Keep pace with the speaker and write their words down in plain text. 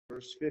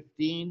verse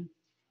 15.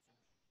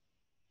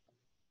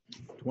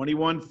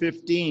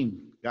 21:15,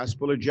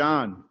 Gospel of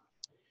John.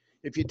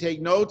 If you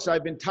take notes,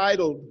 I've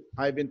entitled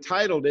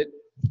it,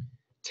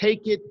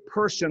 Take It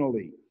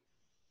Personally.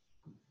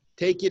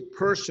 Take it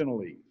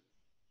personally.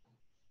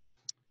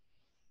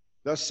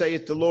 Thus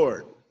saith the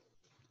Lord.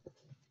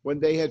 When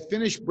they had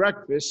finished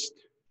breakfast,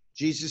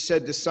 Jesus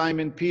said to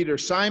Simon Peter,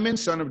 Simon,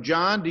 son of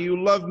John, do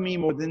you love me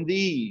more than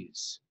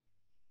these?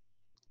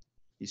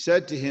 He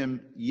said to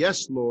him,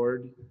 Yes,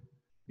 Lord,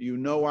 you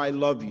know I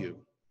love you.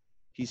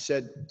 He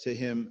said to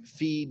him,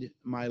 Feed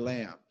my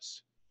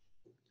lambs.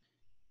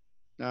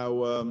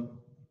 Now,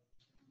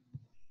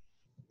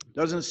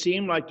 doesn't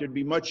seem like there'd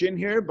be much in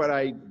here, but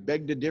I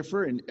beg to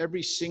differ. In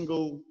every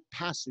single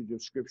passage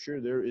of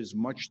Scripture, there is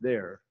much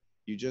there.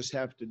 You just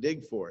have to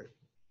dig for it.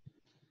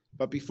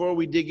 But before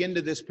we dig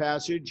into this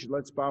passage,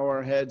 let's bow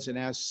our heads and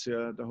ask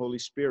the Holy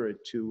Spirit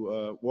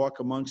to walk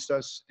amongst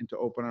us and to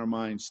open our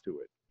minds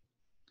to it.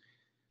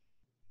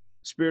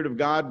 Spirit of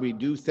God, we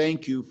do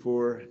thank you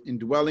for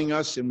indwelling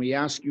us, and we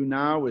ask you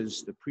now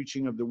as the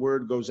preaching of the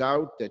word goes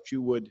out that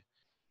you would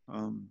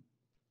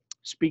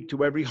speak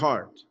to every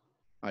heart.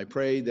 I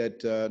pray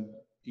that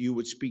you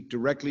would speak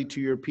directly to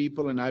your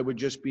people, and I would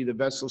just be the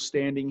vessel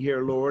standing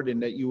here, Lord,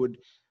 and that you would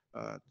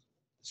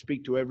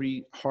speak to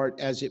every heart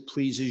as it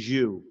pleases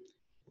you.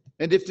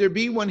 And if there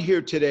be one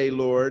here today,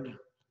 Lord,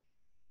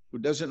 who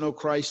doesn't know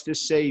Christ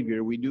as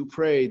Savior, we do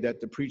pray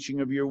that the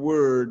preaching of your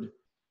word,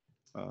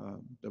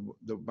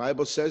 the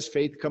Bible says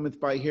faith cometh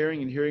by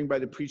hearing, and hearing by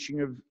the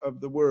preaching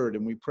of the word.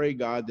 And we pray,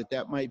 God, that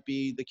that might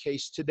be the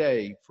case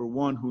today for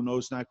one who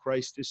knows not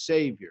Christ as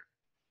Savior.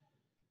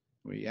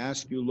 We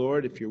ask you,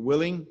 Lord, if you're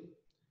willing,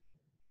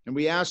 and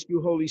we ask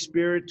you, Holy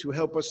Spirit, to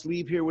help us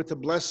leave here with a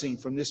blessing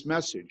from this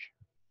message.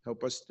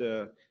 Help us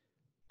to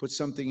put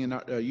something in,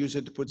 use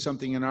it to put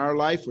something in our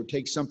life or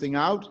take something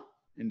out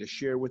and to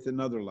share with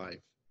another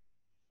life.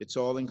 It's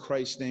all in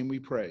Christ's name we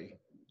pray.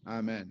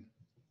 Amen.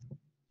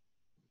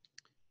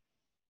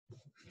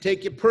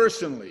 Take it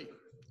personally.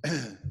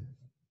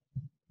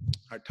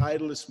 Our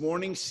title this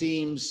morning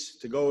seems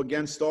to go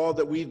against all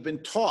that we've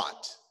been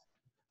taught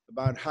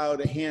about how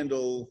to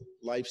handle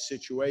life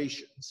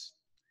situations.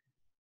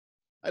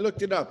 I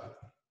looked it up.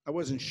 I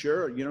wasn't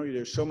sure. You know,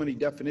 there's so many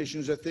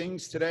definitions of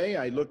things today.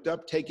 I looked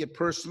up take it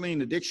personally in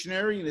the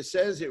dictionary, and it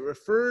says it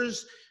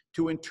refers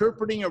to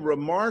interpreting a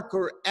remark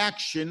or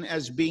action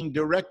as being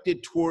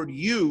directed toward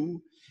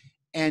you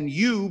and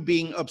you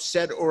being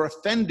upset or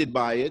offended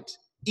by it,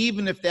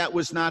 even if that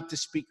was not the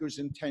speaker's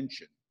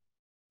intention.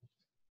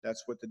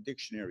 That's what the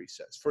dictionary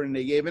says. And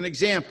they gave an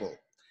example.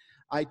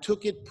 I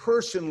took it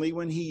personally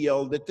when he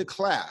yelled at the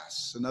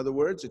class. In other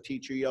words, a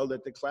teacher yelled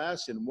at the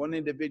class, and one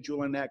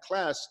individual in that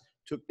class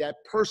took that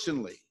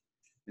personally,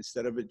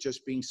 instead of it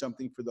just being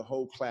something for the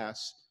whole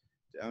class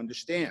to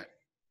understand.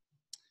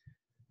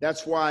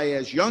 That's why,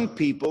 as young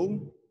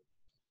people,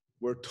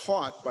 we're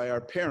taught by our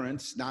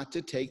parents not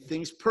to take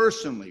things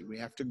personally. We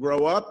have to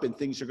grow up, and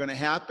things are going to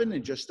happen,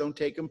 and just don't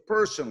take them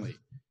personally.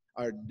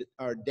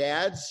 Our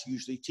dads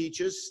usually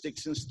teach us,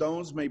 sticks and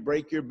stones may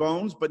break your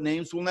bones, but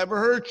names will never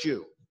hurt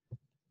you.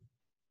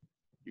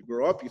 You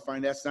grow up, you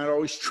find that's not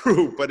always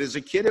true, but as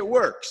a kid, it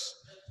works.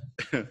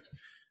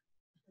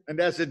 And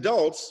as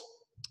adults,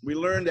 we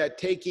learn that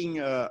taking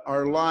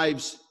our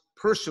lives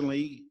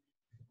personally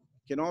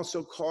can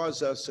also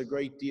cause us a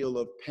great deal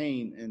of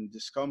pain and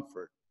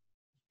discomfort.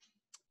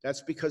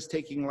 That's because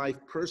taking life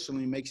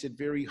personally makes it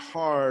very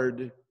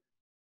hard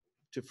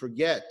to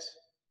forget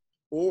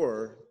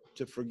or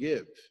to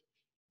forgive.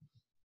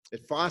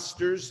 It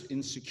fosters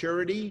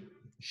insecurity,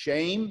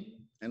 shame,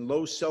 and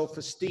low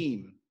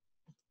self-esteem.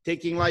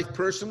 Taking life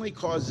personally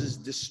causes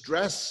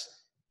distress,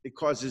 it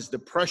causes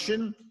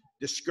depression,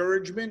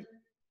 discouragement,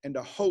 and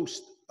a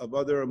host of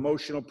other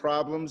emotional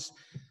problems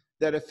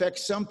that affect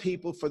some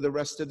people for the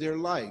rest of their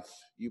life.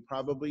 You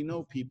probably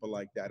know people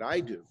like that. I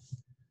do.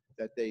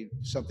 That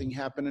something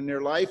happened in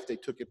their life, they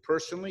took it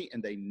personally,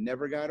 and they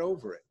never got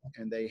over it.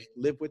 And they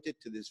live with it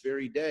to this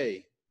very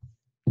day.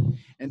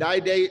 And I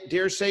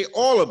dare say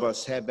all of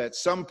us have at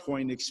some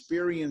point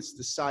experienced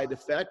the side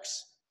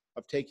effects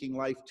of taking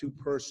life too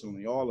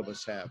personally. All of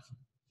us have.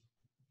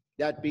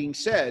 That being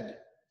said,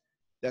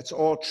 that's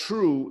all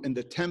true in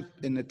the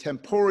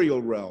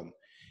temporal realm.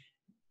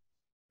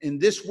 In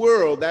this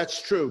world,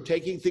 that's true.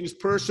 Taking things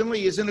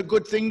personally isn't a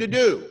good thing to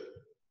do.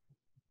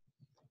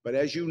 But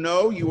as you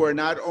know, you are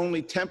not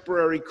only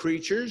temporary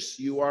creatures,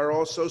 you are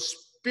also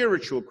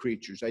spiritual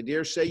creatures. I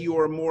dare say you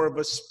are more of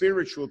a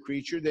spiritual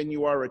creature than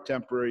you are a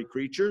temporary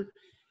creature.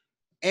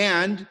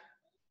 And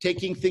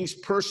taking things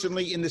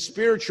personally in the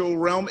spiritual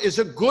realm is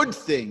a good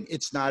thing.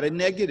 It's not a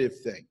negative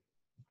thing.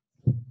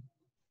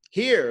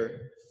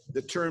 Here,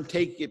 the term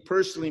take it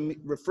personally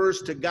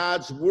refers to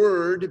God's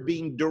word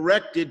being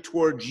directed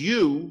towards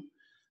you,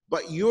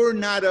 but you're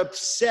not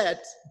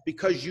upset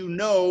because you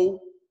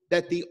know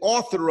that the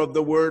author of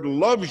the word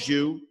loves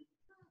you,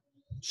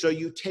 so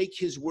you take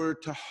his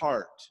word to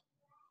heart.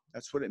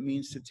 That's what it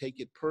means to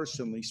take it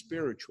personally,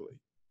 spiritually.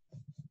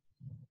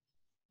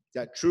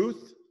 That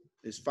truth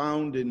is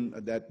found in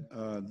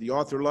the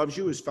author loves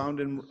you is found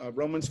in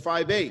Romans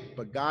 5:8.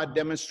 But God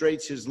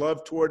demonstrates his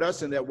love toward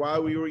us, and that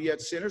while we were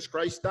yet sinners,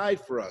 Christ died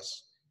for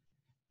us.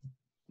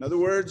 In other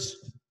words,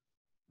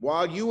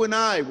 while you and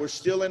I were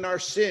still in our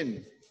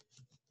sin,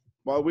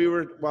 while we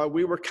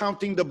were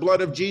counting the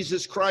blood of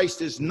Jesus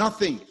Christ as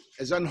nothing,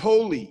 as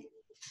unholy,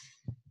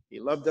 he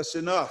loved us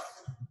enough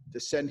to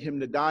send him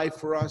to die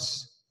for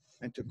us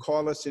and to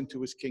call us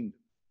into his kingdom.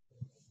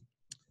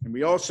 And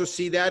we also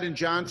see that in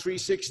John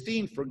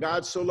 3:16. For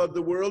God so loved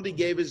the world, he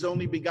gave his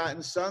only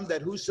begotten Son,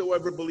 that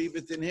whosoever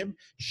believeth in him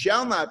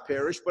shall not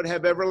perish, but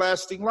have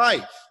everlasting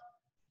life.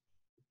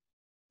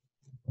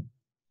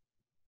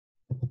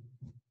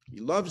 He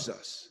loves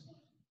us.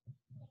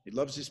 He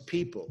loves his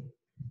people.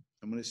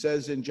 And when it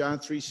says in John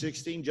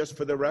 3:16, just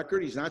for the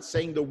record, he's not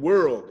saying the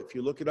world. If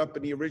you look it up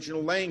in the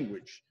original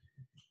language,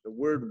 the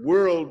word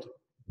world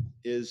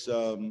is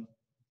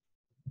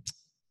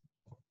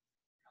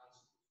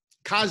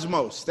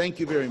cosmos. Thank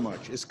you very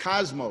much. It's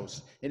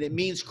cosmos, and it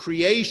means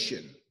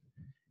creation.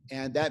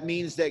 And that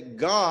means that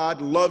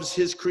God loves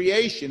his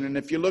creation. And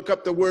if you look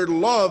up the word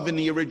love in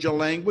the original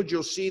language,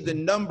 you'll see the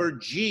number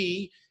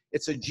G.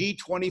 It's a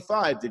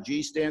G25. The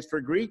G stands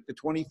for Greek. The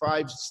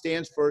 25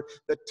 stands for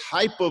the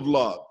type of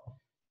love.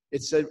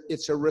 It's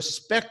a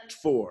respect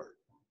for.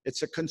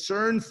 It's a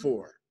concern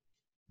for.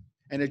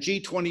 And a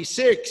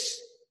G26,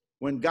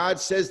 when God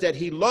says that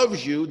he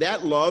loves you,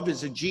 that love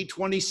is a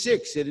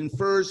G26. It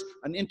infers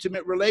an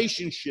intimate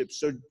relationship.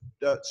 So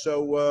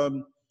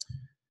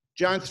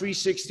John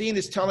 3:16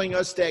 is telling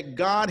us that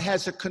God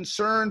has a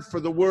concern for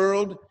the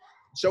world.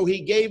 So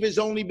he gave his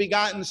only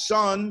begotten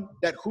Son,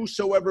 that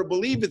whosoever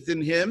believeth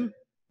in him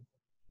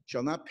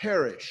shall not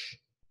perish.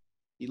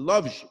 He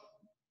loves you.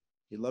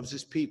 He loves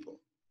his people.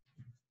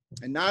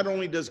 And not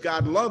only does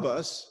God love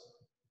us,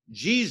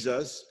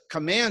 Jesus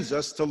commands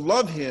us to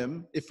love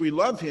him. If we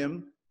love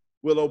him,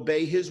 we'll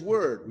obey his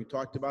word. We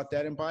talked about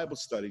that in Bible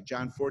study,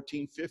 John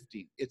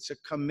 14:15. It's a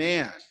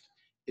command.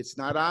 It's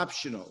not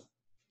optional.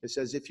 It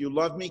says, if you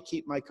love me,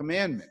 keep my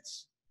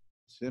commandments.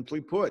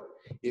 Simply put,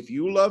 if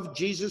you love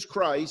Jesus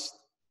Christ,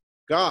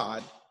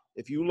 God,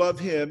 if you love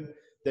him,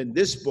 then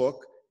this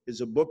book is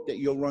a book that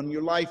you'll run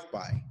your life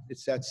by.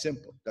 It's that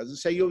simple. It doesn't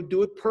say you'll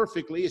do it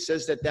perfectly. It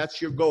says that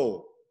that's your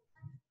goal,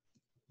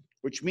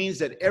 which means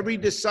that every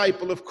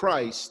disciple of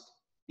Christ,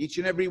 each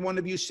and every one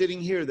of you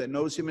sitting here that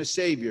knows him as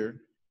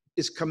Savior,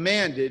 is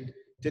commanded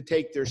to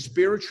take their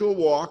spiritual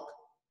walk,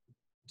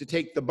 to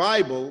take the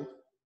Bible,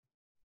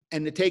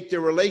 and to take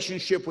their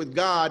relationship with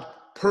God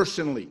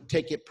personally.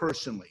 Take it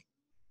personally.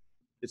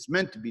 It's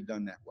meant to be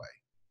done that way.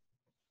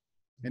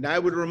 And I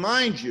would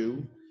remind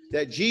you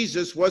that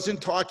Jesus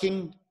wasn't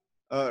talking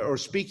or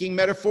speaking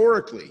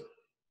metaphorically.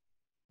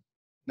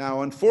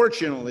 Now,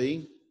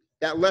 unfortunately,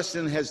 that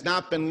lesson has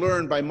not been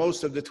learned by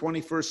most of the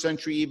 21st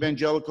century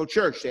evangelical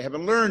church. They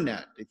haven't learned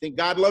that. They think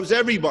God loves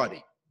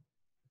everybody.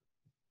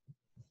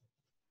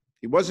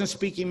 He wasn't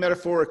speaking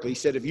metaphorically. He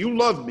said, if you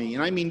love me,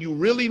 and I mean you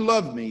really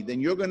love me,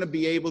 then you're going to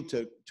be able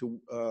to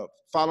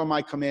follow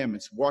my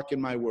commandments, walk in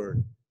my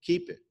word,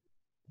 keep it.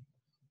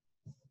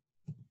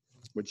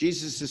 What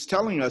Jesus is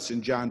telling us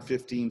in John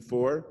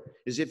 15:4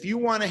 is if you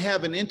want to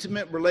have an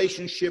intimate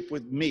relationship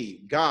with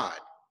me, God,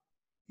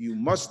 you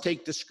must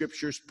take the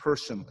scriptures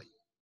personally.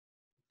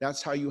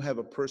 That's how you have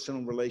a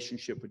personal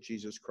relationship with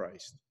Jesus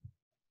Christ.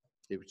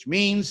 Which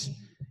means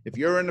if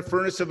you're in the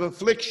furnace of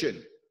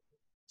affliction,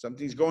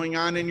 something's going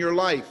on in your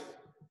life,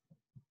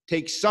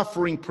 take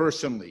suffering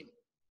personally.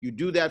 You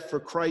do that for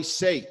Christ's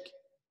sake.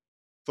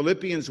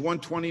 Philippians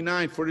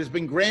 1:29, for it has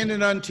been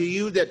granted unto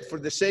you that for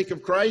the sake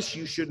of Christ,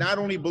 you should not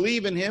only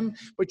believe in him,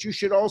 but you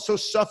should also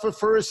suffer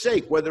for his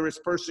sake, whether it's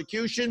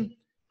persecution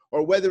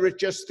or whether it's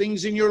just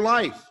things in your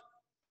life.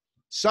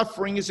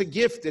 Suffering is a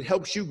gift. It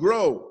helps you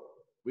grow.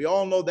 We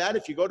all know that.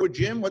 If you go to a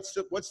gym, what's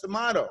the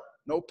motto?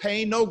 No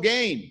pain, no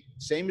gain.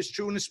 Same is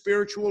true in the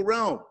spiritual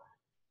realm.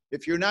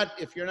 If you're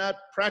not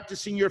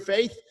practicing your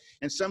faith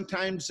and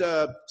sometimes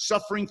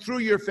suffering through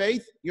your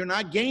faith, you're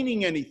not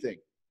gaining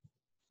anything.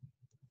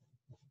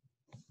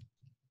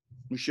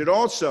 We should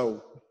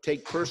also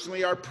take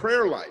personally our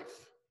prayer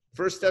life.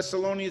 1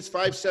 Thessalonians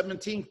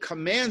 5:17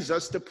 commands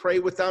us to pray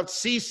without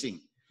ceasing.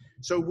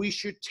 So we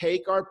should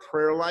take our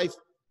prayer life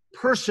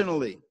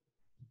personally.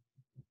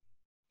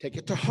 Take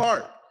it to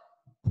heart.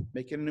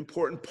 Make it an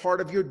important part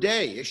of your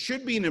day. It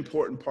should be an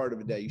important part of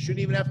a day. You shouldn't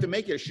even have to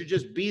make it. It should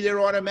just be there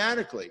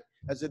automatically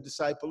as a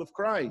disciple of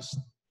Christ.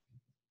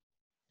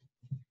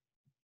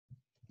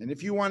 And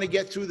if you want to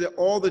get through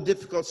all the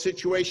difficult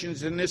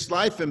situations in this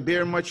life and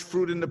bear much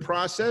fruit in the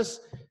process,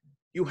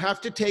 you have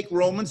to take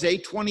Romans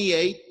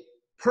 8:28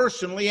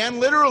 personally and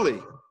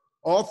literally.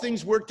 All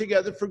things work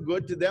together for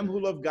good to them who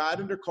love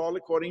God and are called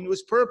according to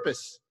his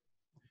purpose.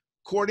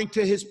 According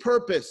to his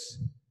purpose.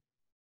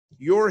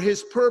 You're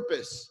his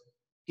purpose.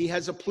 He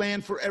has a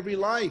plan for every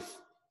life.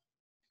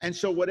 And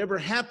so whatever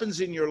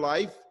happens in your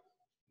life,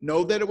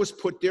 know that it was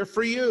put there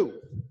for you.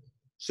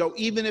 So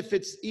even if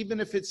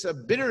it's a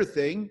bitter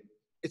thing,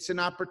 it's an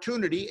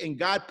opportunity, and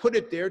God put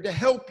it there to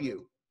help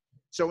you.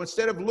 So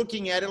instead of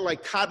looking at it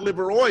like cod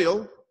liver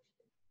oil,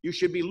 you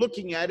should be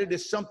looking at it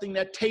as something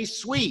that tastes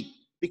sweet,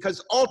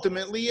 because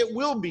ultimately it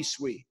will be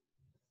sweet.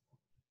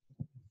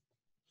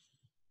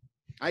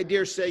 I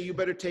dare say you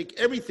better take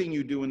everything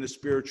you do in the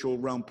spiritual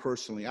realm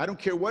personally. I don't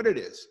care what it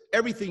is,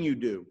 everything you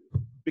do,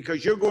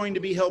 because you're going to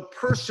be held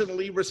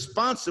personally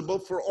responsible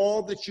for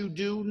all that you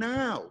do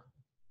now.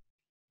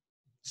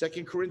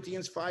 2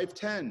 Corinthians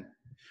 5:10.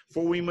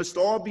 For we must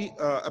all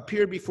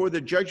appear before the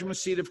judgment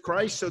seat of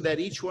Christ, so that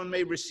each one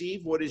may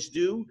receive what is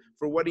due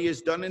for what he has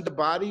done in the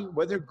body,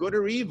 whether good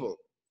or evil.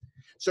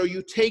 So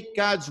you take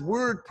God's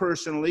word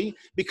personally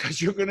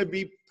because you're going to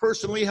be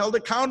personally held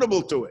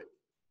accountable to it.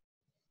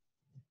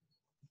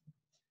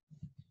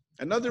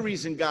 Another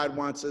reason God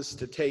wants us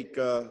to take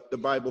the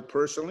Bible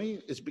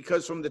personally is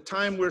because from the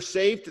time we're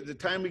saved to the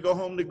time we go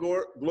home to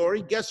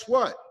glory, guess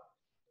what?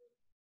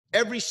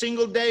 Every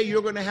single day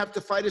you're going to have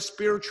to fight a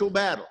spiritual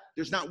battle.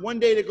 There's not one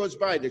day that goes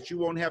by that you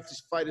won't have to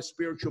fight a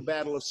spiritual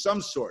battle of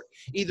some sort,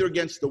 either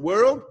against the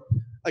world,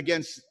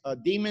 against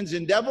demons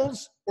and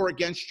devils, or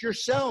against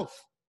yourself.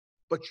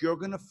 But you're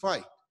going to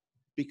fight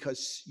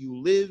because you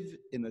live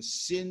in a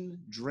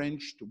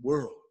sin-drenched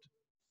world.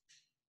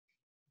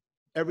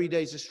 Every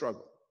day is a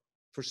struggle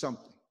for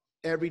something.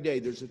 Every day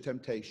there's a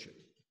temptation.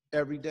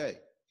 Every day.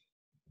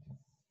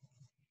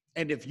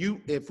 And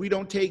if we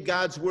don't take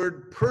God's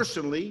word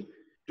personally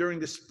during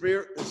the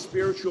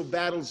spiritual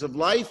battles of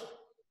life,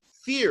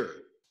 fear,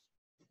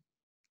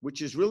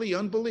 which is really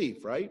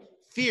unbelief, right?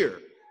 Fear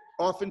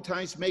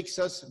oftentimes makes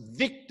us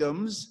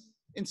victims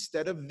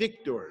instead of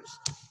victors.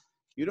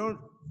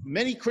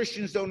 Many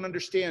Christians don't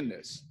understand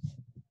this.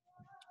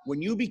 When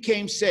you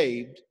became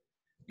saved,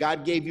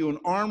 God gave you an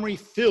armory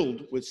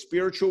filled with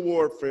spiritual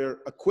warfare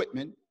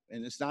equipment,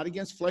 and it's not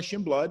against flesh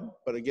and blood,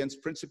 but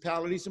against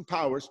principalities and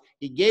powers.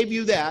 He gave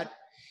you that.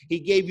 He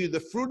gave you the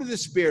fruit of the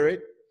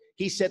Spirit.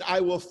 He said, I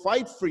will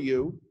fight for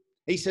you.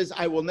 He says,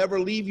 I will never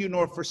leave you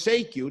nor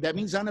forsake you. That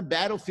means on a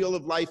battlefield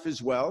of life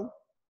as well.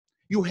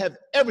 You have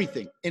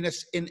everything.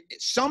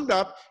 Summed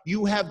up,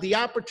 you have the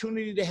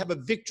opportunity to have a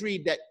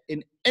victory that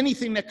in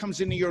anything that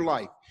comes into your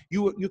life,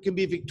 you can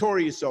be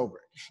victorious over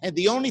it. And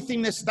the only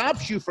thing that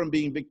stops you from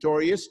being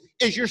victorious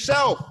is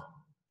yourself.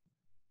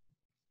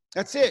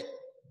 That's it.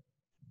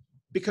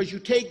 Because you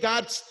take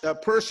God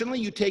personally,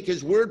 you take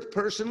his word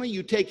personally,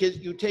 you take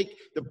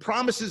the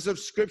promises of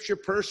Scripture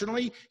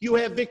personally, you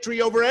have victory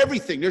over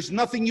everything. There's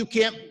nothing you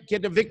can't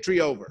get a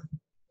victory over.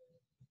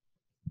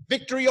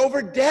 Victory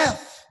over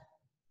death.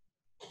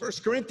 1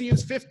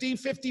 Corinthians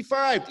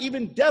 15:55.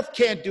 Even death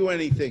can't do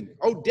anything.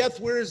 Oh, death,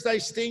 where is thy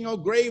sting? Oh,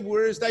 grave,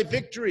 where is thy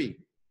victory?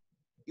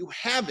 You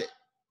have it.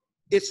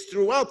 It's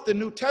throughout the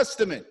New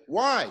Testament.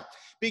 Why?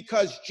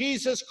 Because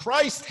Jesus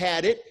Christ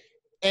had it,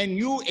 and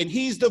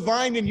he's the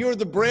vine and you're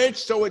the branch,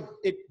 so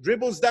it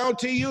dribbles down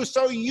to you,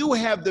 so you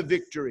have the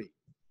victory.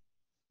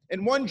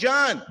 In 1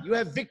 John, you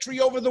have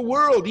victory over the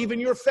world, even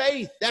your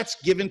faith. That's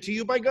given to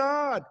you by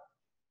God.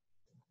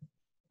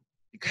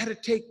 You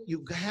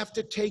have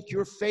to take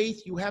your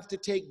faith, you have to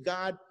take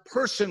God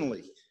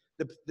personally.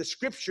 The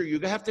Scripture, you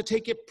have to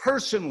take it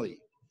personally.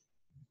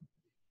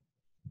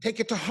 Take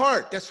it to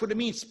heart. That's what it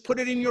means. Put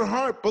it in your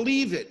heart.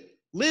 Believe it.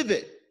 Live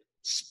it.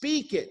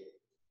 Speak it.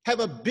 Have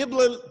a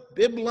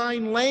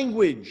bibline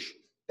language.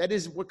 That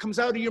is what comes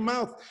out of your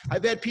mouth.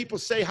 I've had people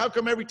say, how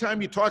come every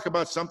time you talk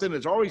about something,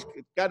 it's always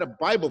got a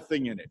Bible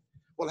thing in it?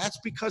 Well, that's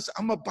because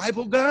I'm a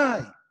Bible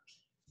guy.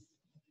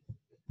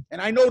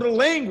 And I know the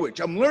language.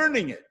 I'm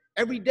learning it.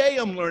 Every day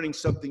I'm learning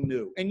something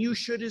new. And you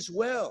should as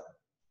well.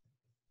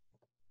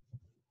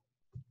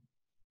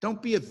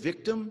 Don't be a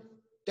victim.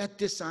 That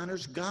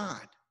dishonors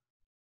God.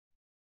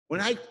 When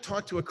I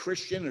talk to a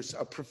Christian or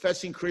a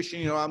professing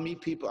Christian, I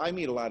meet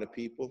a lot of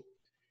people.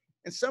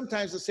 And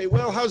sometimes they'll say,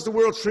 well, how's the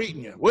world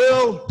treating you?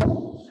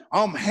 Well,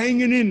 I'm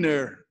hanging in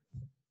there.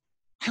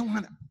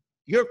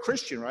 You're a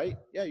Christian, right?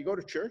 Yeah, you go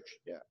to church?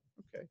 Yeah,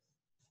 okay.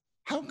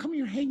 How come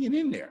you're hanging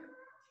in there?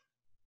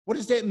 What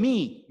does that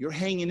mean, you're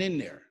hanging in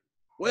there?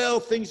 Well,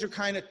 things are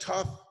kind of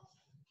tough.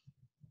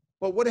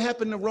 Well, what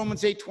happened to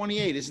Romans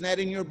 8:28? Isn't that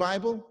in your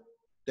Bible?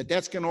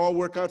 That's going to all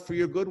work out for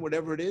your good,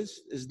 whatever it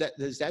is? Is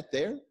that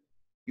there?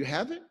 You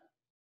have it?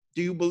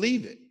 Do you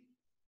believe it?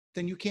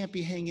 Then you can't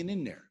be hanging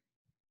in there.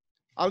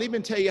 I'll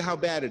even tell you how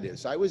bad it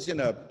is. I was in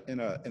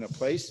a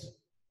place,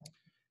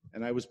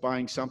 and I was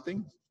buying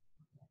something,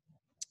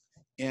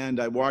 and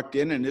I walked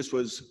in, and this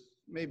was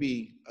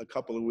maybe a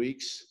couple of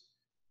weeks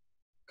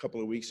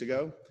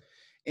ago,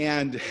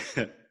 and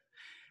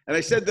and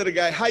I said to the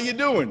guy, "How you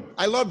doing?"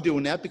 I love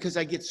doing that because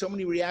I get so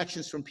many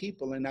reactions from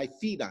people, and I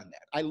feed on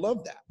that. I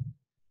love that.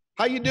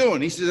 How you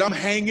doing? He says, "I'm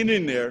hanging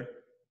in there."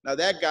 Now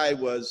that guy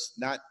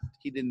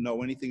he didn't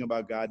know anything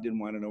about God, didn't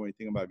want to know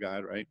anything about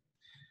God, right?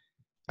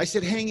 I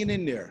said, hanging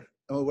in there.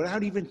 Oh,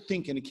 without even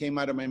thinking, it came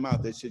out of my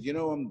mouth. I said,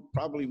 I'm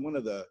probably one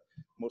of the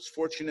most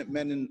fortunate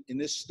men in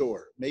this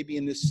store, maybe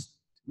in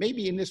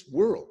this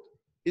world.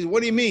 He said,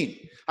 what do you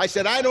mean? I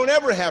said, I don't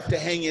ever have to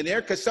hang in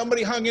there because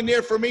somebody hung in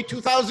there for me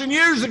 2,000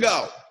 years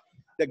ago.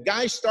 The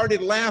guy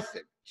started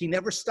laughing. He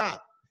never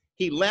stopped.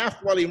 He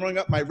laughed while he rung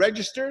up my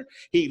register.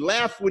 He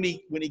laughed when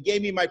he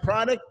gave me my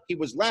product. He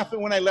was laughing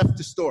when I left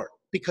the store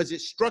because it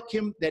struck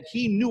him that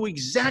he knew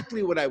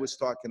exactly what I was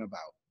talking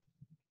about.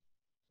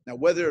 Now,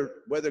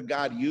 whether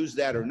God used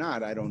that or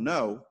not, I don't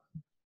know.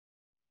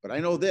 But I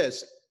know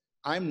this,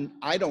 I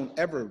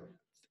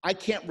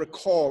can't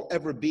recall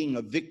ever being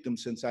a victim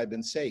since I've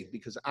been saved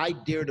because I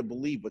dare to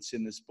believe what's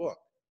in this book.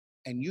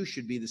 And you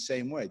should be the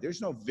same way. There's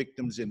no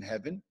victims in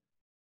heaven.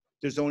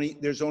 There's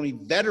only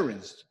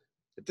veterans.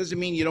 That doesn't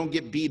mean you don't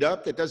get beat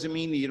up. That doesn't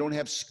mean that you don't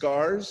have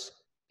scars.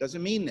 It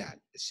doesn't mean that.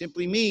 It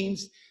simply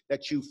means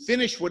that you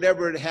finish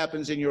whatever it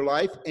happens in your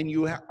life and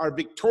you are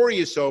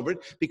victorious over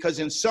it because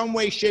in some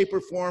way, shape, or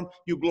form,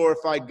 you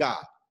glorified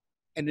God.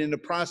 And in the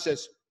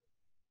process,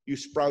 you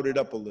sprouted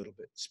up a little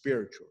bit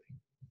spiritually.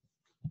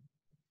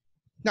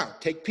 Now,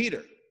 take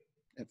Peter.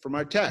 And from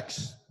our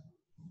text,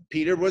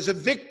 Peter was a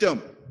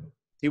victim.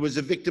 He was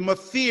a victim of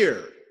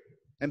fear.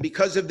 And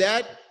because of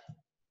that,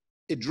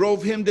 it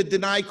drove him to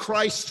deny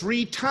Christ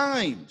 3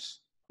 times.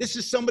 This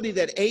is somebody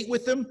that ate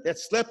with him, that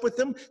slept with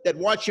him, that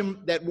watched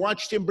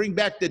him bring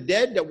back the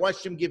dead, that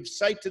watched him give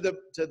sight to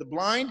the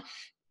blind,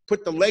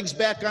 put the legs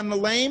back on the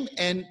lame,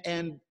 and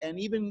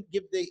even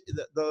give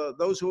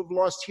those who have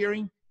lost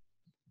hearing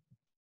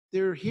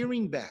their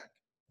hearing back.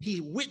 He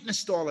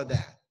witnessed all of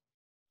that.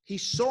 He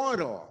saw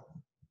it all.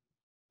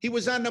 He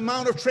was on the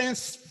Mount of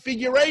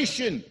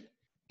Transfiguration.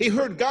 He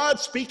heard God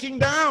speaking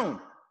down.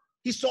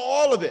 He saw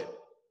all of it.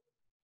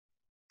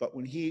 But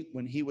when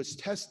he was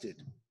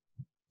tested,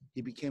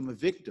 he became a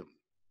victim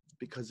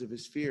because of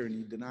his fear, and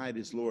he denied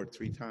his Lord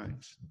 3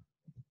 times.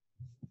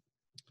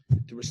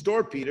 To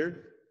restore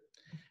Peter,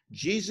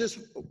 Jesus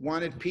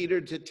wanted Peter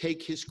to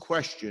take his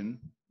question,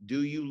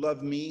 "Do you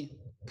love me?"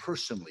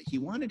 personally. He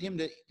wanted him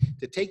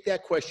to take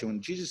that question.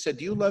 When Jesus said,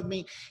 "Do you love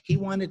me?" He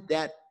wanted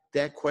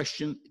that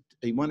question,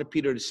 he wanted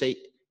Peter to say,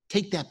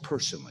 take that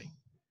personally.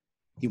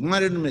 He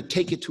wanted him to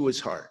take it to his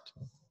heart.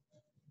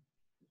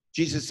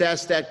 Jesus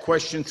asked that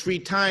question 3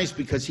 times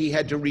because he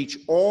had to reach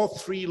all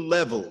 3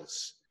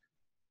 levels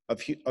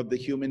of the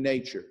human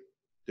nature.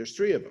 There's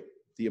 3 of them: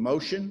 the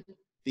emotion,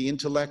 the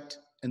intellect,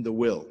 and the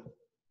will.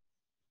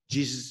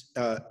 Jesus,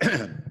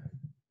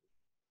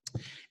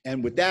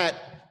 and with that,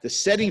 the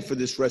setting for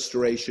this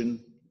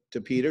restoration to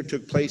Peter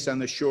took place on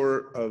the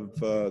shore of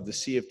the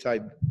Sea of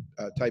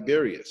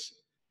Tiberias.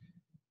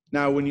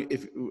 Now, I'm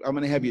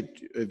going to have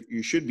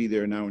you should be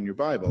there now in your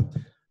Bible.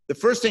 The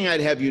first thing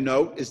I'd have you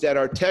note is that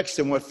our text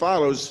and what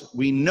follows,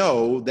 we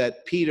know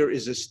that Peter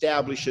is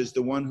established as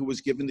the one who was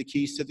given the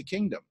keys to the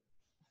kingdom.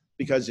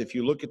 Because if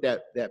you look at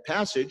that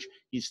passage,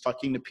 he's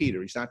talking to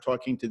Peter. He's not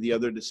talking to the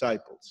other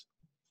disciples.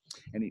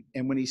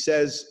 And when he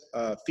says,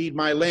 feed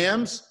my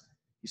lambs,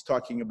 he's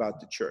talking about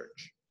the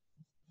church.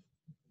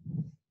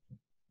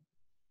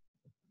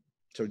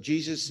 So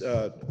Jesus,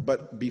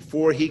 but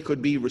before he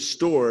could be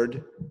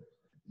restored,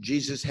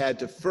 Jesus had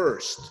to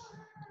first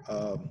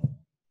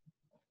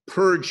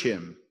purge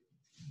him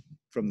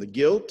from the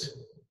guilt,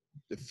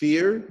 the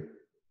fear,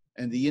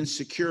 and the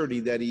insecurity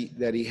that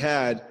he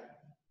had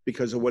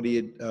because of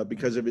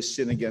because of his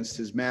sin against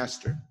his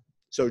master.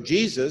 So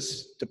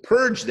Jesus, to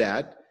purge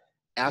that,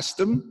 asked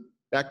him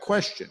that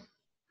question: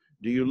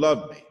 "Do you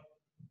love me?"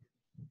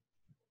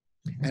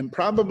 And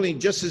probably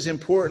just as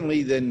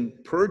importantly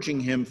than purging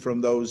him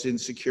from those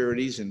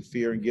insecurities and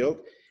fear and guilt,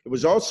 it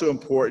was also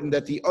important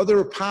that the other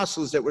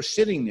apostles that were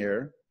sitting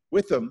there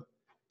with him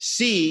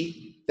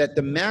see that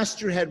the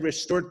master had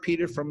restored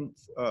Peter from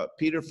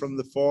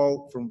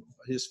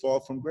his fall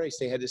from grace.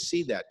 They had to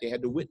see that. They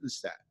had to witness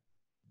that.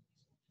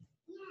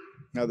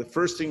 Now, the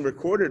first thing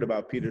recorded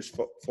about Peter's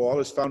fall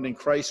is found in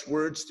Christ's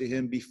words to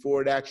him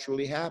before it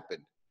actually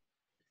happened.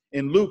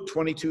 In Luke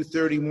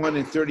 22:31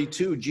 and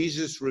 32,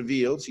 Jesus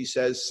reveals, he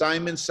says,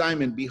 "Simon,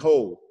 Simon,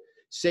 behold,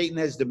 Satan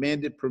has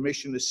demanded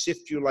permission to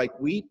sift you like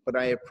wheat, but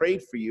I have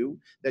prayed for you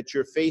that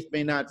your faith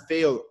may not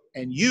fail.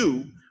 And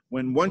you,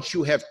 when once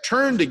you have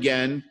turned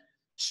again,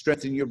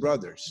 strengthen your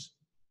brothers."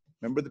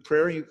 Remember the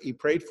prayer he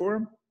prayed for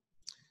him?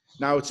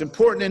 Now, it's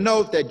important to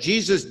note that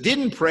Jesus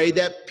didn't pray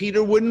that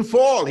Peter wouldn't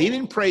fall. He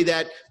didn't pray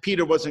that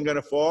Peter wasn't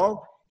going to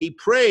fall. He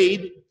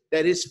prayed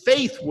that his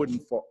faith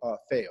wouldn't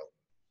fail.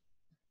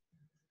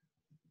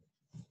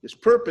 His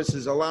purpose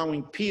is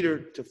allowing Peter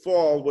to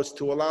fall was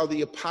to allow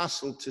the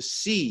apostle to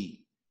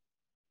see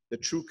the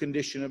true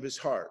condition of his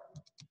heart.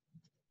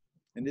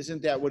 And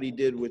isn't that what he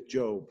did with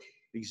Job?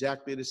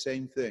 Exactly the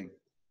same thing.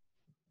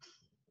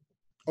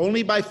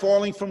 Only by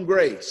falling from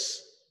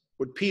grace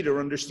would Peter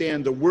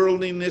understand the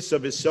worldliness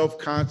of his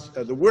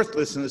the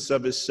worthlessness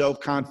of his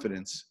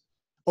self-confidence.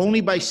 Only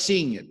by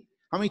seeing it.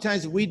 How many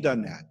times have we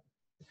done that?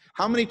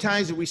 How many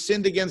times have we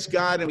sinned against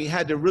God and we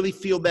had to really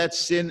feel that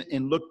sin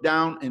and look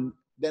down and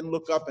then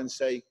look up and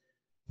say,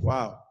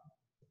 wow,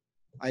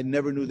 I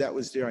never knew that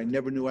was there. I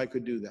never knew I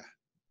could do that.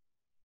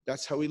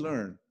 That's how we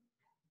learn.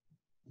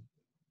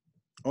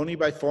 Only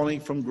by falling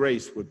from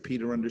grace would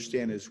Peter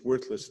understand his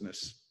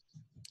worthlessness.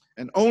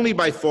 And only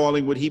by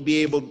falling would he be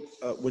able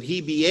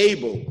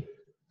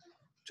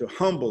to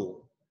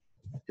humble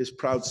his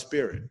proud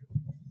spirit.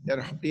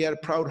 He had a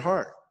proud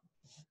heart.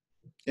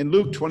 In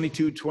Luke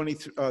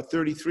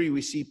 22:33,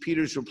 we see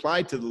Peter's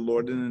reply to the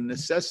Lord and the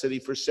necessity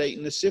for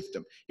Satan to sift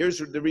him. Here's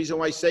the reason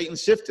why Satan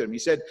sifted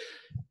him.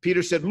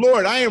 Peter said,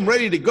 Lord, I am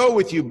ready to go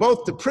with you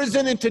both to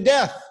prison and to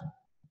death.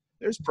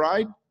 There's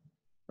pride,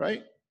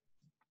 right?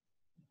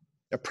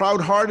 A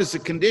proud heart is a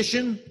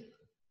condition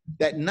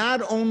that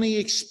not only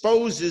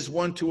exposes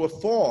one to a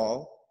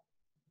fall,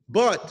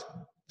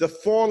 but the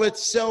fall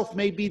itself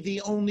may be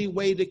the only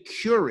way to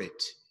cure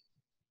it,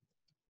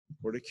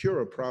 or to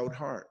cure a proud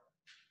heart.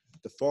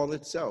 The fall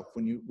itself,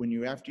 when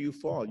you after you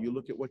fall, you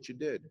look at what you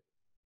did,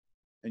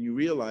 and you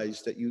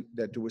realize that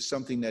there was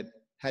something that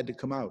had to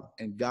come out,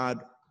 and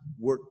God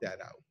worked that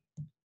out.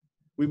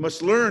 We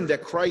must learn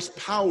that Christ's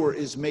power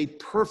is made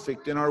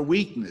perfect in our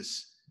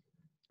weakness.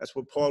 That's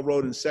what Paul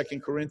wrote in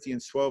 2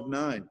 Corinthians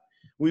 12:9.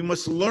 We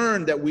must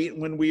learn that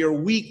when we are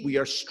weak, we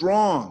are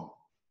strong.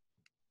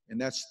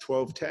 And that's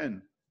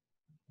 12:10.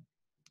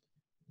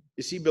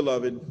 You see,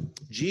 beloved,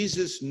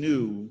 Jesus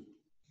knew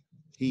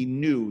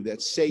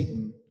that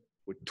Satan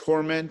would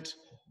torment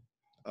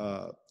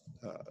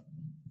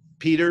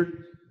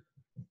Peter.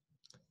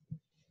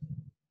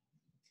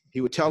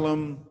 He would tell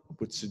him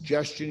with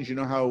suggestions. You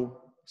know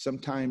how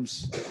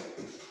sometimes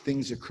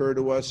things occur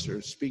to us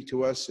or speak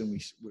to us, and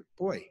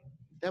boy,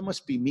 that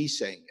must be me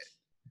saying it.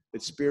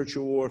 It's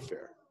spiritual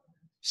warfare.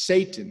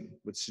 Satan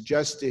would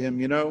suggest to him,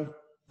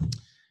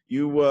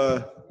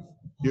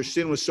 your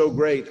sin was so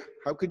great.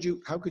 How could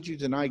you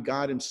deny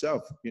God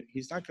himself?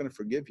 He's not going to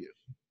forgive you.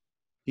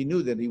 He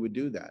knew that he would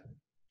do that.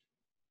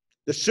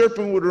 The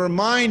serpent would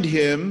remind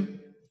him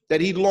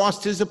that he'd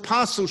lost his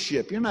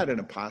apostleship. You're not an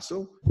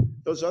apostle.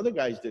 Those other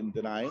guys didn't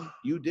deny him.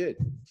 You did.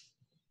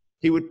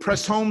 He would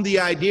press home the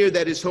idea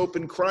that his hope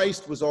in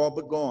Christ was all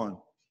but gone.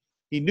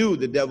 He knew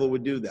the devil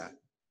would do that.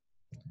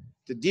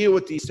 To deal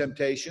with these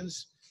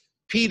temptations,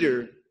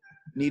 Peter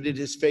needed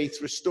his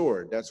faith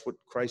restored. That's what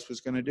Christ was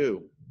going to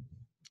do.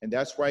 And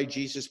that's why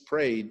Jesus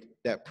prayed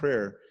that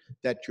prayer,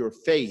 that your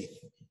faith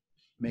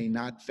may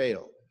not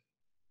fail.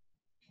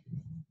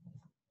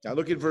 Now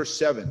look at verse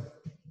 7.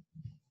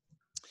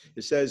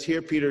 It says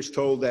here Peter's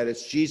told that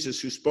it's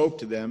Jesus who spoke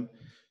to them.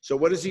 So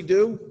what does he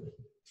do?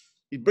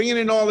 He's bringing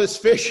in all this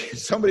fish.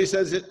 Somebody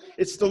says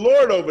it's the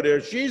Lord over there.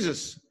 It's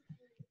Jesus.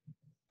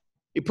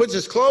 He puts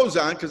his clothes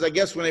on, because I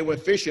guess when they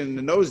went fishing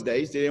in those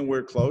days, they didn't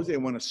wear clothes. They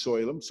didn't want to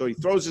soil them. So he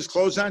throws his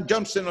clothes on,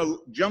 jumps in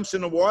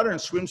the water, and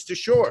swims to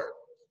shore.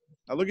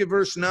 Now look at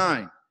verse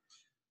 9.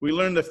 We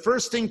learn the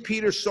first thing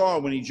Peter saw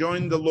when he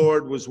joined the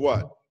Lord was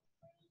what?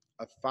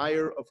 A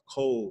fire of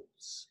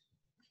coals.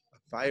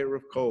 A fire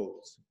of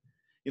coals.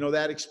 You know,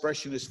 that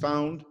expression is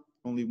found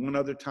only one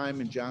other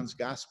time in John's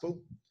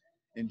gospel.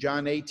 In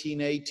John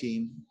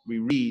 18:18, we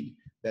read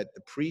that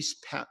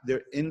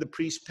in the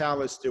priest's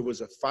palace there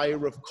was a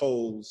fire of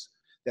coals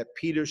that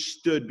Peter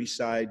stood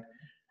beside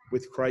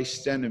with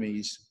Christ's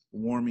enemies,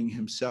 warming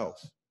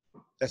himself.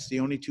 That's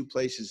the only two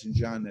places in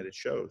John that it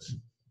shows.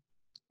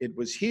 It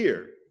was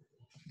here,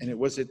 and it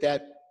was at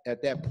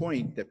that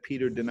point that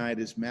Peter denied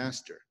his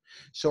master.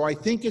 So I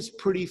think it's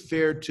pretty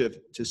fair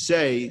to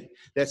say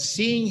that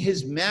seeing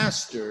his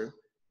master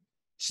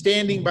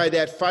standing by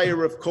that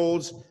fire of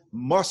coals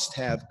must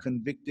have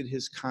convicted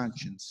his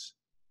conscience.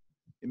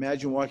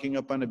 Imagine walking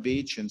up on a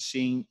beach and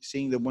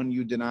seeing the one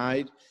you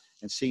denied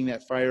and seeing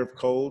that fire of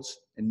coals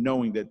and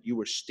knowing that you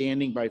were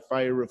standing by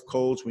fire of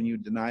coals when you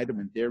denied him,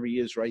 and there he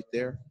is right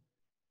there.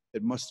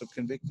 It must have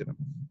convicted him,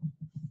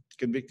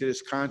 convicted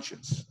his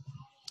conscience.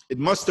 It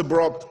must have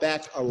brought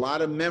back a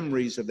lot of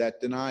memories of that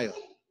denial.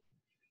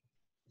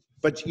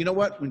 But you know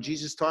what? When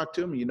Jesus talked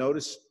to him, you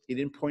notice he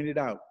didn't point it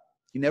out.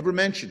 He never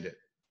mentioned it.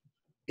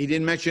 He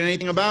didn't mention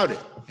anything about it.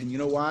 And you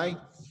know why?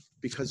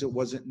 Because it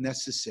wasn't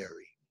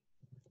necessary.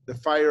 The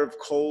fire of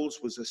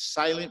coals was a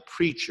silent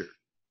preacher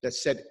that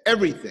said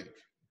everything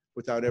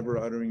without ever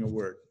uttering a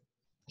word.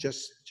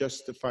 Just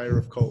the fire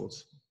of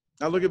coals.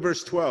 Now look at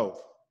verse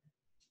 12.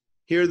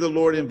 Here the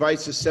Lord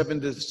invites the 7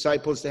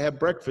 disciples to have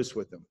breakfast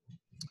with him.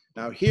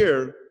 Now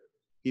here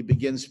he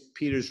begins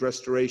Peter's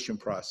restoration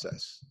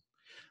process.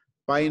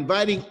 By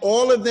inviting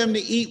all of them to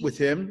eat with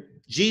him,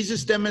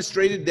 Jesus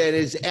demonstrated that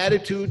his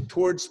attitude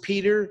towards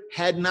Peter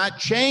had not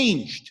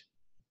changed.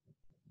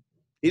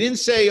 He didn't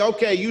say,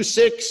 okay, you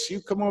 6,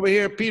 you come over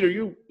here, Peter,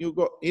 you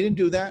go. He didn't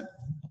do that.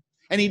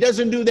 And he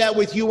doesn't do that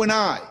with you and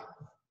I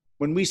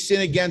when we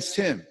sin against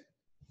him.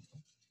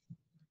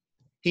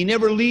 He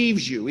never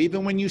leaves you,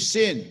 even when you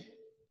sin.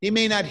 He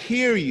may not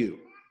hear you,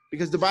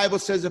 because the Bible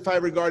says, if I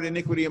regard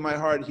iniquity in my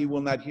heart, he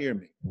will not hear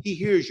me. He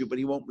hears you, but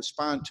he won't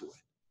respond to it.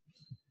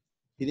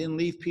 He didn't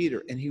leave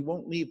Peter, and he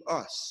won't leave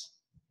us.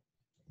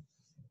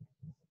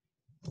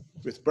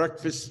 With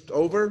breakfast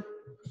over,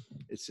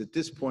 it's at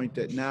this point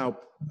that now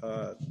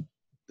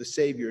the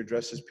Savior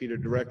addresses Peter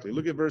directly.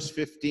 Look at verse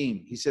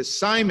 15. He says,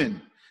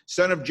 Simon,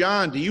 son of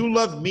John, do you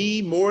love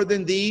me more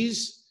than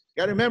these?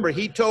 You got to remember,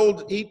 he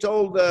boasted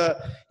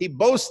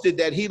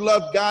that he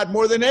loved God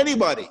more than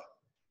anybody.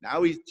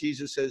 Now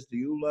Jesus says, do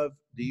you love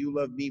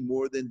me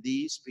more than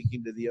these?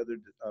 Speaking to the other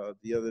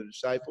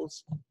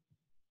disciples.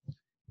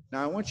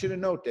 Now, I want you to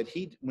note that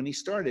when he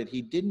started,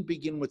 he didn't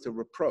begin with a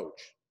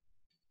reproach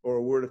or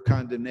a word of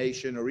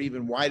condemnation or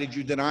even, why did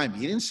you deny me?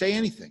 He didn't say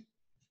anything.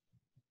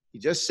 He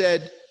just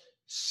said,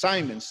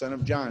 Simon, son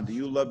of John, do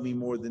you love me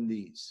more than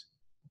these?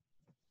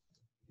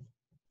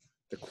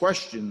 The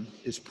question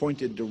is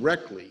pointed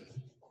directly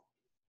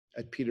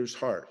at Peter's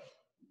heart.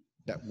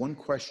 That one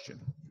question.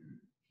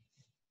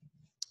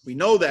 We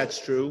know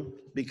that's true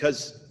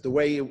because the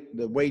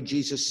way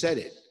Jesus said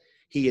it.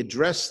 He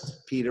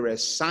addressed Peter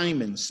as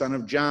Simon, son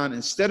of John,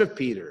 instead of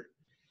Peter.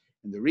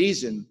 And the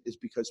reason is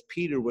because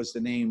Peter was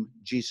the name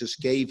Jesus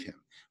gave him,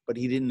 but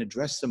he didn't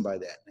address him by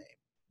that name.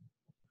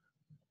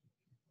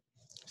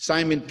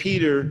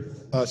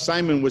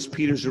 Simon was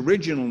Peter's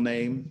original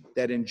name,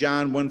 that in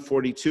John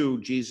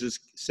 1:42, Jesus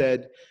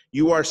said,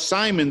 you are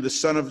Simon, the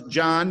son of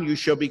John, you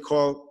shall be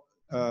called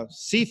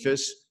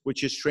Cephas,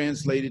 which is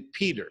translated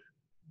Peter.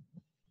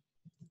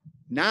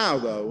 Now,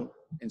 though,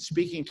 in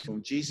speaking to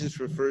him, Jesus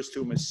refers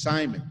to him as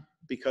Simon,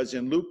 because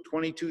in Luke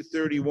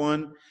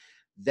 22:31,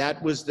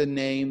 that was the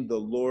name the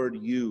Lord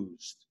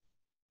used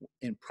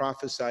in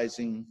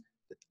prophesying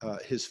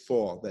his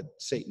fall, that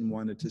Satan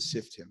wanted to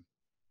sift him.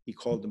 He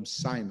called him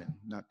Simon,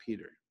 not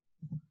Peter.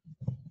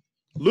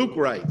 Luke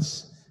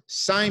writes,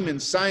 Simon,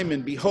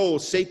 Simon,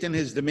 behold, Satan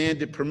has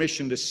demanded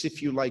permission to sift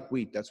you like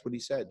wheat. That's what he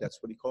said.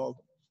 That's what he called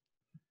him.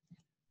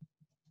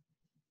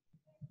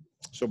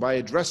 So by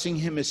addressing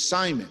him as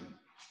Simon,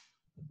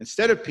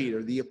 instead of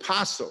Peter, the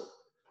apostle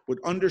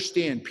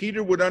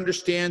Peter would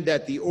understand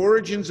that the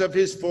origins of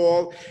his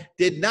fall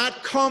did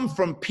not come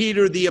from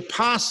Peter the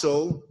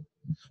apostle,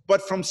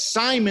 but from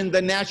Simon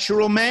the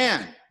natural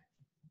man.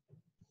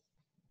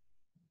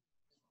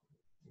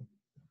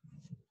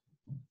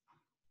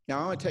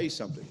 Now, I want to tell you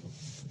something.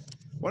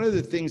 One of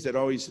the things that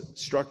always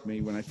struck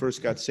me when I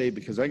first got saved,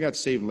 because I got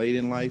saved late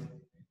in life,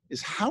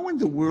 is how in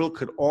the world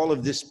could all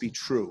of this be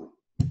true?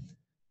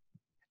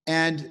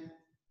 And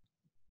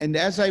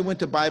as I went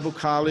to Bible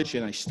college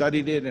and I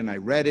studied it and I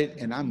read it,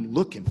 and I'm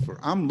looking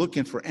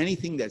for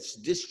anything that's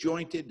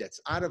disjointed, that's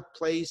out of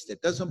place,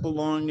 that doesn't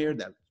belong there,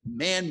 that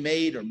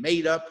man-made or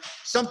made up,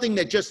 something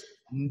that just,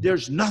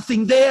 there's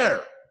nothing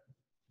there.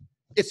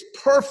 It's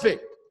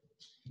perfect.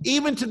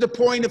 Even to the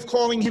point of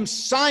calling him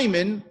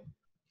Simon,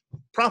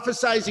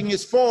 prophesizing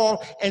his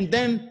fall, and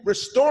then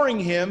restoring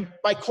him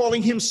by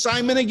calling him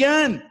Simon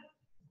again.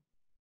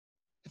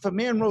 If a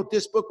man wrote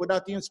this book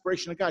without the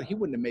inspiration of God, he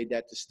wouldn't have made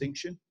that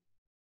distinction.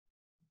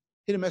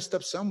 He'd have messed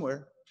up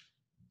somewhere.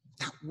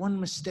 Not one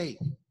mistake.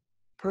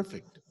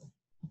 Perfect.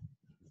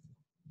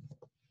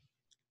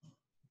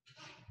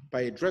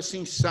 By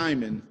addressing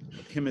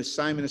him as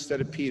Simon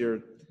instead of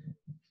Peter,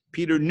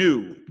 Peter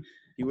knew,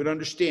 he would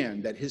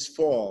understand that his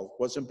fall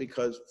wasn't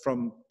because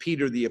from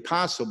Peter the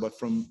apostle, but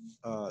from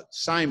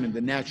Simon,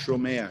 the natural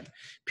man.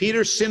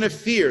 Peter's sin of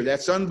fear,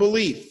 that's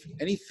unbelief.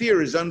 Any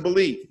fear is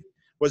unbelief,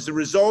 was the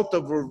result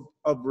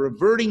of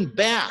reverting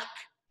back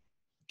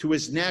to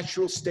his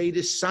natural state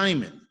as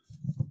Simon.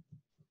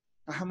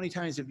 Now, how many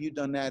times have you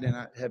done that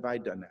and have I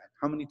done that?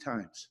 How many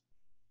times?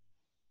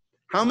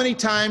 How many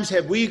times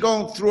have we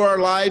gone through our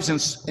lives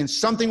and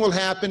something will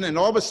happen and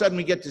all of a sudden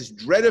we get this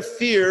dread of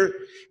fear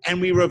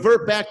and we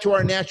revert back to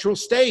our natural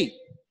state?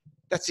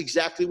 That's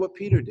exactly what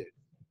Peter did.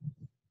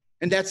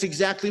 And that's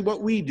exactly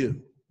what we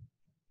do.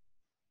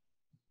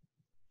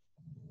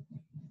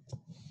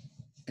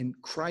 And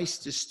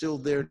Christ is still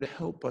there to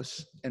help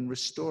us and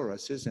restore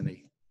us, isn't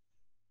he?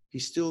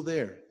 He's still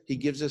there. He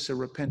gives us a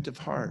repentant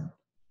heart.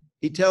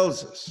 He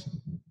tells us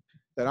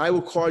that I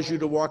will cause you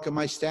to walk in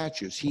my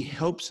statutes. He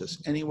helps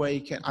us any way he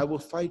can. I will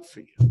fight for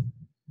you.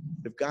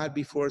 If God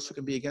be for us, who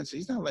can be against us?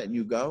 He's not letting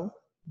you go.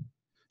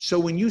 So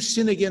when you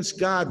sin against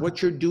God,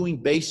 what you're doing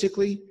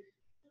basically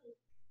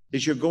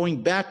is you're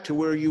going back to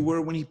where you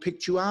were when he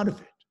picked you out of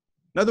it.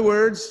 In other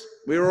words,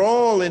 we were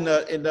all in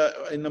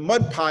the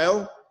mud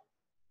pile,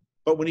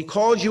 but when he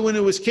calls you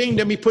into his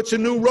kingdom, he puts a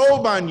new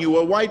robe on you,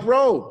 a white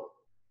robe.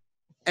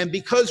 And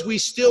because we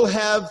still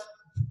have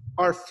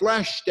our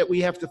flesh that we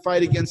have to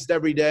fight against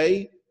every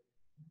day,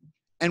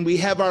 and we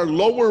have our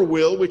lower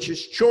will, which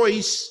is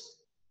choice,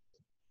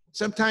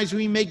 sometimes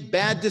we make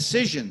bad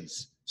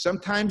decisions.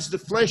 Sometimes the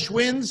flesh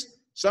wins,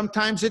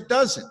 sometimes it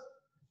doesn't.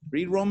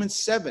 Read Romans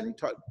 7.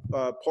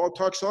 Paul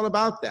talks all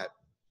about that.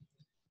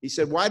 He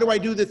said, why do I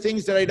do the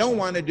things that I don't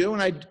want to do,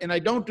 and I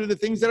don't do the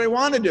things that I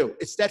want to do?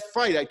 It's that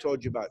fight I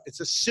told you about.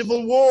 It's a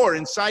civil war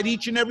inside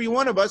each and every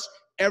one of us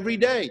every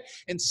day.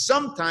 And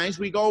sometimes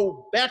we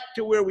go back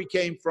to where we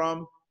came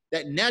from,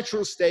 that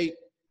natural state,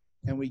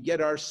 and we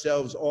get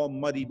ourselves all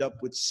muddied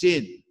up with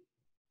sin.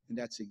 And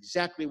that's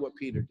exactly what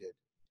Peter did.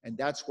 And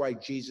that's why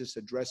Jesus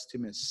addressed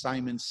him as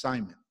Simon,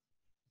 Simon,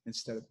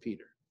 instead of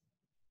Peter.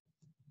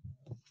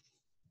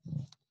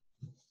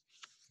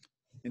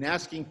 In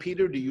asking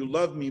Peter, do you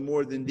love me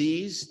more than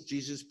these?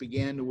 Jesus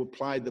began to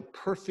apply the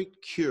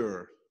perfect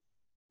cure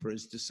for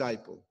his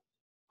disciple.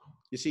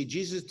 You see,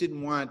 Jesus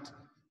didn't want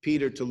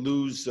Peter to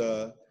lose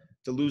the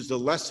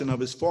lesson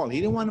of his fall.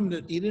 He didn't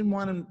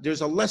want him.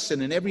 There's a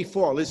lesson in every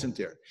fall, isn't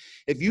there?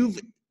 If you've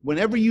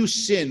whenever you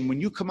sin,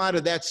 when you come out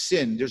of that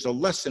sin, there's a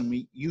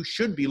lesson you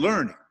should be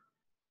learning.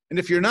 And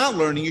if you're not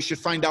learning, you should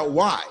find out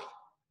why.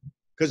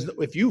 Because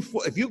if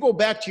you go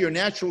back to your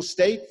natural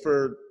state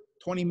for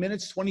 20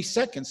 minutes, 20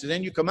 seconds, and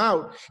then you come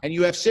out and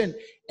you have sin,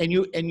 and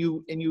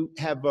you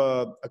have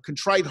a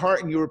contrite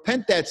heart and you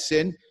repent that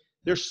sin,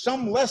 there's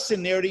some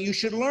lesson there that you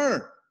should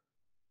learn.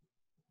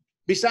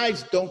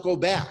 Besides, don't go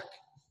back.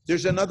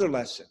 There's another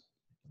lesson.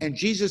 And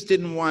Jesus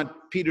didn't want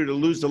Peter to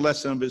lose the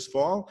lesson of his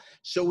fall,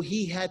 so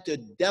he had to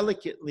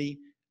delicately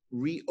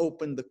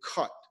reopen the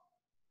cut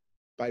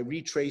by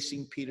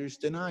retracing Peter's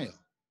denial.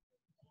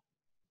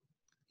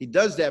 He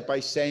does that by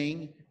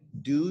saying,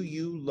 "Do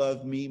you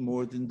love me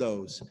more than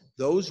those?"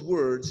 Those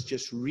words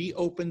just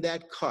reopened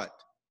that cut,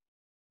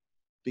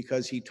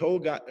 because he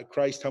told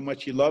Christ how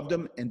much he loved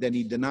him, and then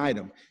he denied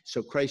him.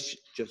 So Christ,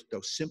 just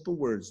those simple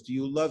words, "Do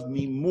you love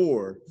me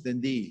more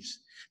than these?"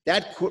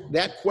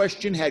 That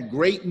question had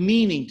great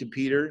meaning to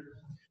Peter,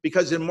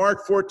 because in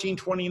Mark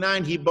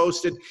 14:29, he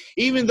boasted,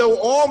 "Even though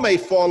all may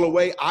fall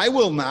away, I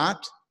will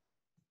not."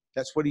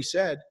 That's what he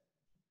said.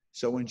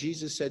 So when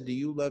Jesus said, "Do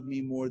you love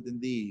me more than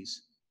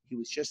these?" he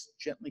was just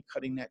gently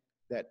cutting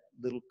that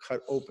little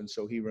cut open,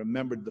 so he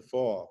remembered the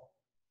fall.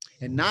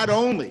 And not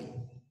only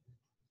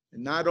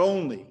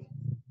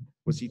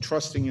was he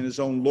trusting in his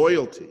own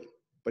loyalty,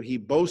 but he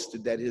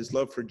boasted that his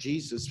love for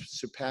Jesus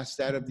surpassed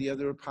that of the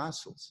other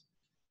apostles.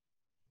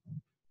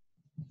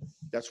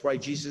 That's why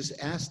Jesus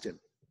asked him,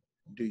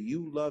 "Do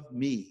you love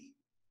me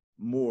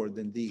more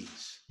than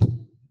these?"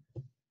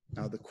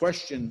 Now, the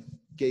question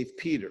gave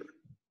Peter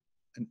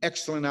an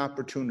excellent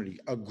opportunity,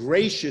 a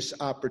gracious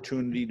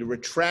opportunity to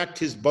retract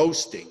his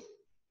boasting,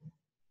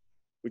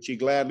 which he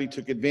gladly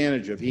took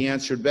advantage of. He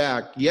answered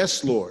back,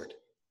 "Yes, Lord,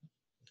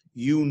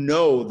 you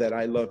know that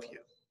I love you."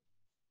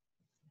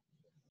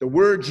 The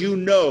word "you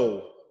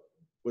know"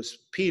 was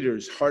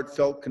Peter's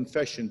heartfelt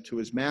confession to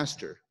his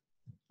master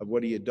of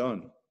what he had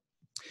done.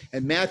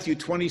 And Matthew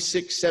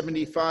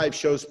 26:75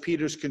 shows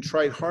Peter's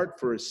contrite heart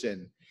for his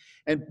sin.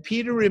 And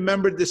Peter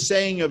remembered the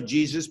saying of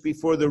Jesus,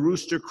 "Before the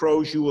rooster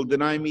crows, you will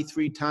deny me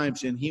 3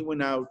 times." And he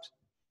went out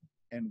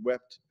and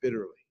wept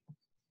bitterly.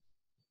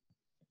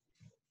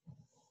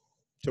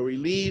 So he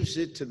leaves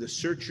it to the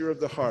searcher of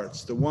the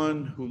hearts, the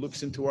one who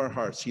looks into our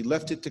hearts. He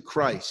left it to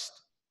Christ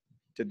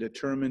to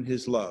determine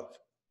his love.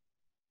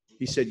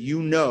 He said,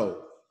 "You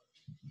know."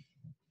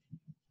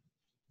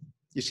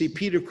 You see,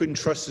 Peter couldn't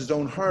trust his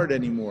own heart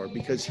anymore,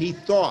 because he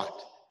thought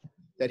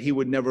that he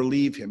would never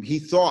leave him. He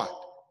thought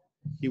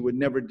he would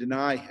never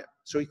deny him.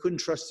 So he couldn't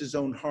trust his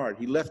own heart.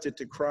 He left it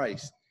to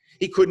Christ.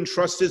 He couldn't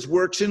trust his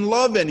works in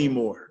love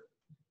anymore.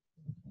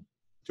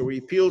 So he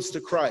appeals to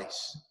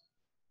Christ.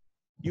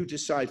 "You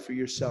decide for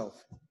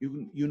yourself.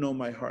 You know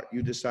my heart.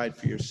 You decide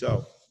for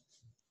yourself."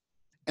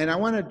 And I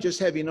want to just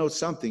have you know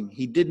something.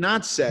 He did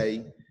not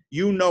say,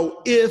 "You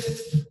know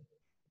if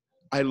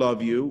I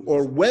love you,"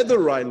 or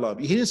 "whether I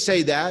love you." He didn't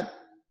say that.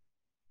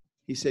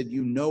 He said,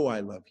 "You know I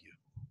love you.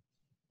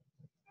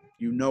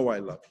 You know I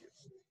love you."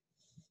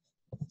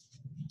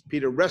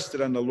 Peter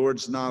rested on the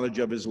Lord's knowledge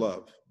of his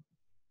love.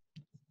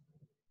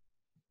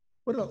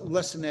 What a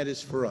lesson that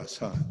is for us,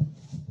 huh?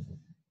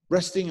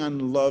 Resting on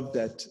the love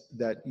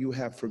that you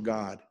have for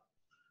God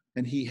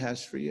and he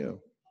has for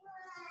you.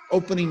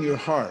 Opening your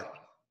heart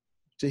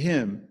to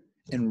him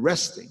and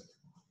resting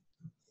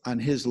on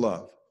his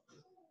love.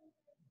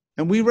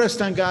 And we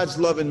rest on God's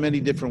love in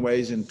many different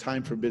ways, and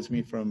time forbids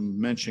me from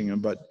mentioning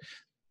them, but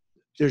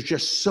there's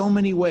just so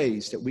many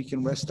ways that we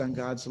can rest on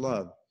God's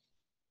love.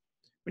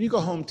 When you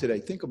go home today,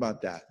 think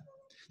about that.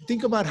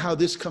 Think about how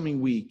this coming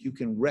week you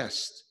can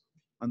rest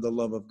on the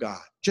love of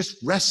God.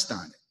 Just rest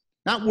on it.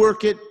 Not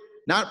work it,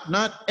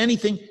 not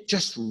anything,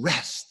 just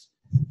rest.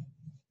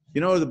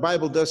 You know, the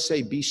Bible does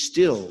say, "Be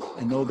still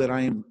and know that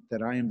I am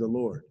the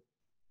Lord."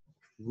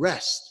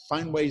 Rest.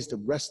 Find ways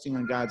of resting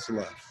on God's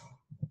love.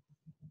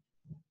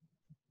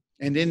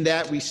 And in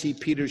that we see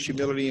Peter's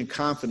humility and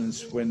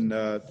confidence when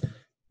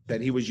that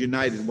he was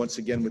united once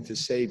again with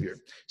his Savior.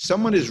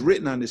 Someone has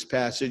written on this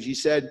passage, he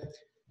said,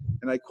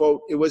 and I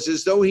quote, "It was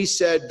as though he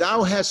said,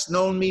 'Thou hast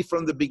known me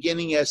from the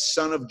beginning as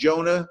son of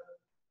Jonah,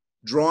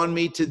 drawn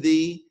me to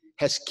thee,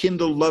 hast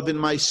kindled love in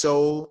my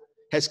soul,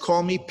 hast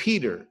called me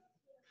Peter.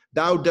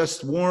 Thou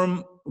dost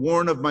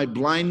warn of my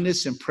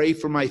blindness and pray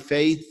for my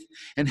faith,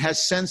 and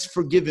hast since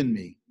forgiven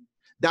me.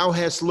 Thou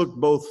hast looked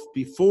both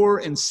before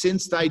and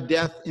since thy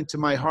death into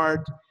my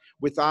heart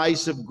with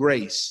eyes of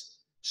grace,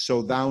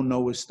 so thou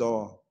knowest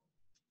all.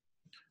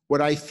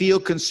 What I feel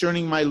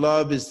concerning my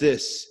love is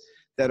this,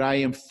 that I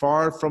am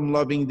far from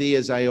loving thee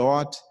as I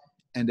ought,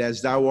 and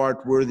as thou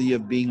art worthy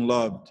of being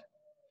loved.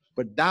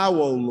 But thou,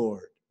 O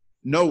Lord,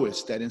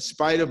 knowest that in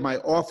spite of my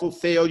awful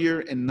failure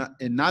and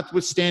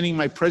notwithstanding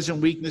my present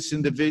weakness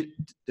and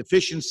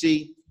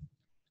deficiency,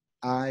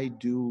 I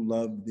do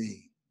love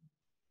thee."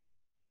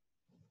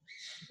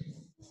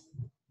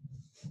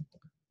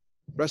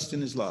 Rest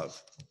in his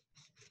love.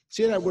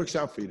 See how that works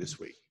out for you this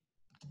week.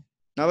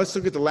 Now let's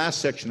look at the last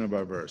section of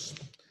our verse.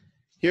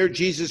 Here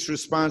Jesus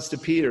responds to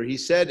Peter. He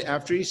said,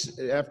 after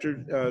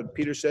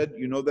Peter said,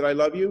 "You know that I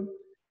love you,"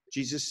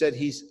 Jesus said,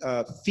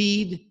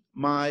 feed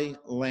my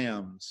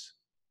lambs.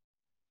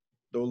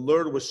 The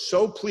Lord was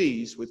so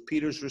pleased with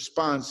Peter's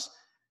response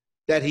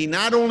that he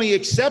not only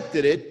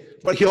accepted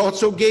it, but he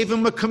also gave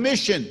him a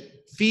commission.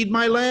 Feed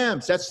my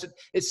lambs.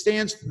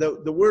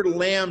 The word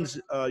lambs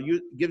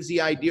gives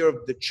the idea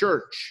of the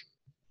church,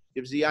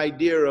 gives the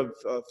idea of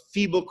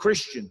feeble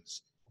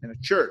Christians in a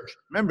church.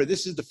 Remember,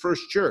 this is the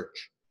first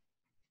church.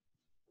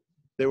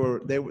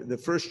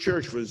 The first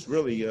church was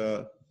really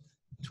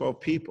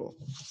 12 people.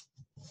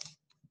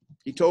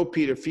 He told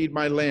Peter, feed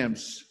my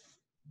lambs.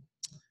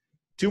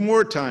 2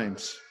 more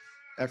times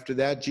after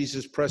that,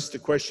 Jesus pressed the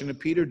question to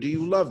Peter, do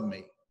you love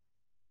me?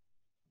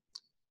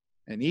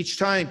 And each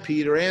time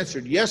Peter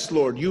answered, yes,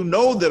 Lord, you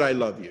know that I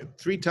love you.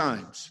 3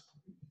 times.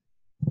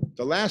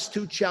 The last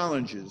 2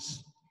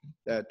 challenges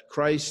that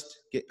Christ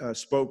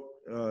spoke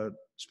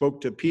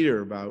to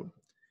Peter about,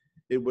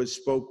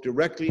 spoke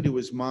directly to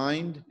his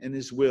mind and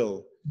his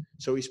will.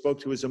 So he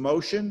spoke to his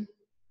emotion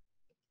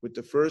with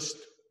the first,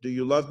 do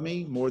you love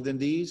me more than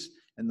these?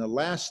 And the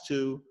last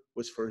 2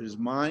 was for his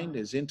mind,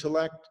 his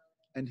intellect,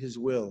 and his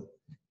will.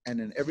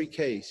 And in every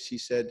case, he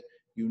said,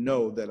 you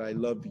know that I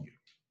love you.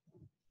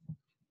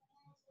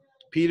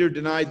 Peter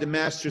denied the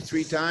master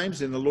 3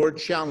 times, and the Lord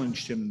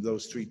challenged him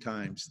those 3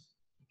 times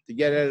to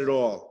get at it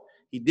all.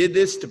 He did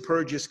this to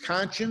purge his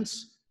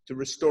conscience, to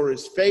restore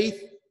his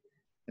faith,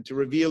 and to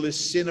reveal his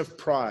sin of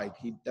pride.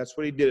 That's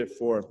what he did it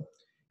for.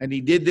 And he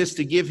did this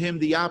to give him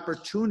the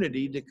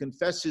opportunity to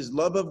confess his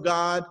love of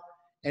God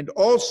and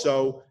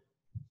also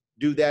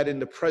do that in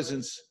the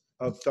presence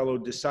of fellow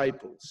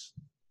disciples.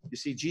 You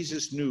see,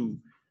 Jesus knew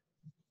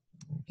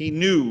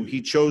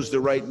he chose the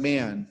right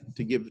man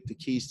to give the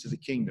keys to the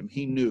kingdom.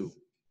 He knew.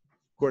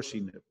 Of course he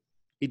knew.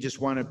 He just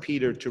wanted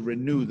Peter to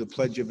renew the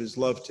pledge of his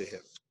love to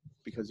him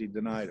because he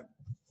denied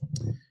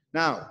him.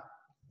 Now,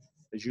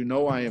 as you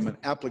know, I am an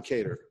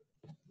applicator.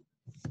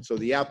 So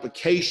the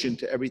application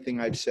to everything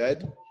I've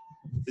said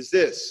is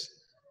this.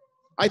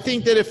 I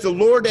think that if the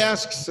Lord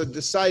asks a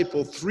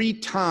disciple 3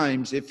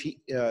 times if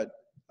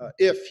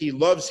he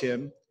loves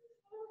him,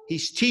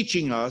 he's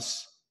teaching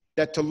us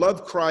that to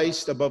love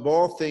Christ above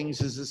all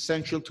things is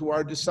essential to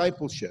our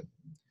discipleship.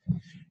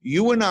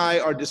 You and I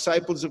are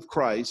disciples of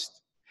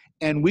Christ,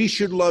 and we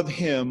should love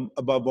him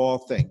above all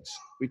things.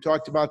 We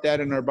talked about that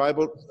in our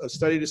Bible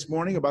study this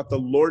morning, about the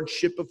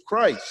lordship of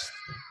Christ.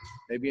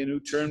 Maybe a new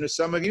term to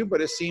some of you,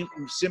 but it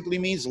simply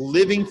means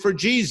living for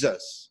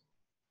Jesus.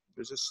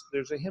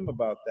 There's a hymn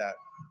about that.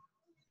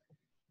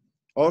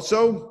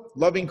 Also,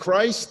 loving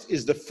Christ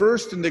is the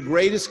first and the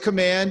greatest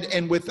command,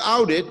 and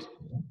without it,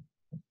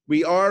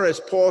 we are, as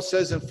Paul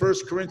says in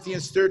 1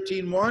 Corinthians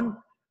 13:1,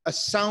 a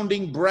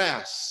sounding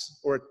brass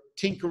or a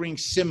tinkering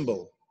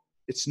cymbal.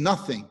 It's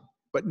nothing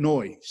but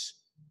noise.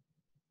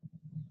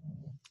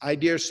 I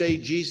dare say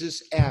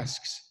Jesus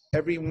asks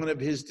every one of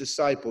his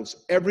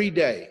disciples every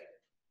day.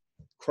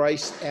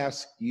 Christ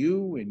asks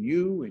you and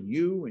you and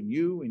you and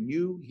you and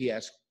you. He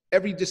asks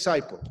every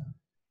disciple,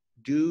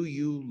 do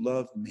you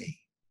love me?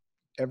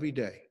 Every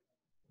day.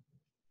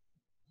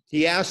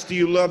 He asks, do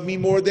you love me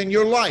more than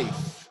your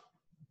life?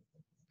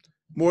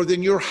 More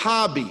than your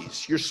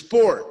hobbies, your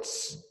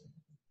sports,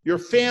 your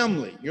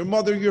family, your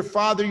mother, your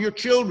father, your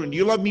children? Do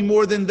you love me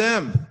more than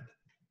them?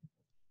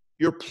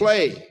 Your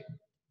play,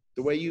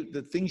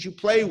 the things you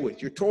play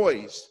with, your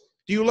toys.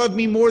 Do you love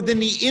me more than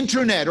the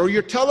internet or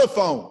your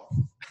telephone?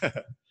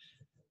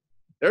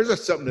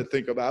 There's something to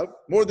think about.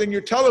 More than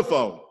your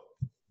telephone.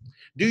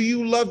 Do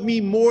you love me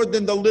more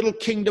than the little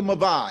kingdom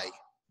of I?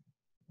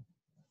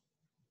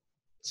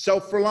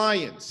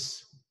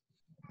 Self-reliance,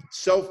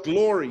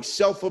 self-glory,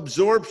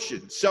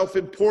 self-absorption,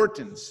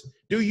 self-importance.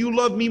 Do you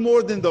love me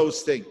more than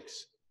those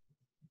things?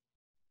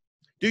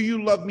 Do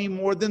you love me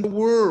more than the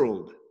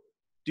world?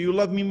 Do you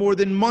love me more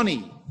than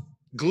money,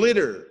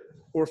 glitter,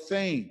 or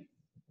fame?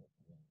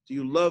 Do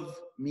you love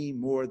me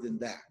more than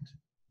that?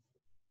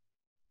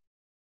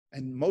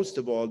 And most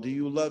of all, do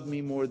you love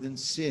me more than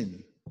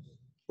sin,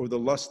 or the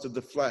lust of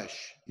the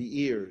flesh,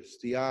 the ears,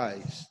 the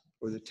eyes,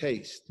 or the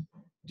taste?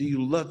 Do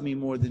you love me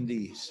more than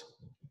these?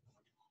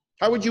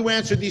 How would you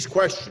answer these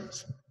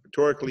questions?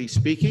 Rhetorically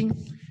speaking,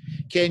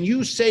 can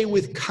you say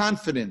with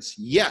confidence,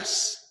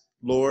 yes,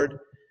 Lord,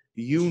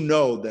 you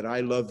know that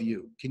I love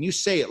you? Can you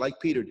say it like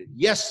Peter did?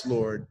 Yes,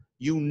 Lord,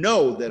 you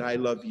know that I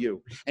love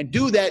you. And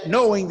do that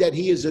knowing that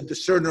he is a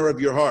discerner of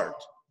your heart.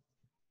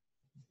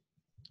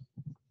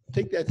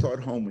 Take that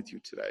thought home with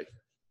you today.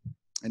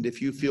 And if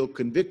you feel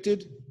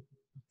convicted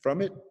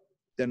from it,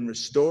 then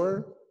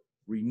restore,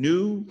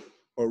 renew,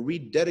 or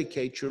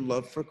rededicate your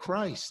love for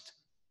Christ.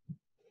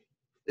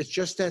 It's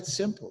just that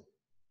simple.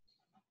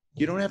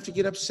 You don't have to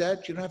get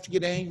upset. You don't have to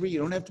get angry. You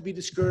don't have to be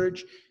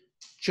discouraged.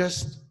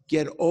 Just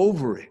get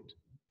over it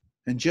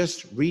and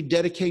just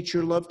rededicate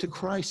your love to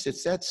Christ.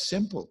 It's that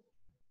simple.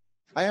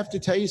 I have to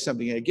tell you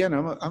something. Again,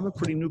 I'm a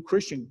pretty new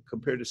Christian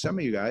compared to some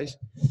of you guys.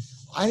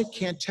 I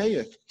can't tell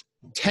you.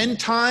 10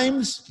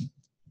 times,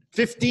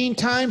 15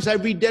 times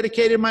I've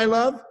rededicated my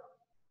love.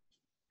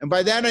 And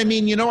by that I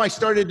mean, I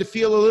started to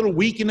feel a little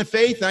weak in the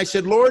faith. And I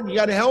said, Lord, you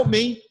got to help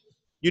me.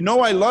 You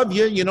know I love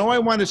you. You know I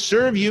want to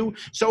serve you.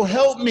 So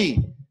help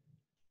me.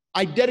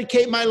 I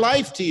dedicate my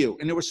life to you.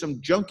 And there was some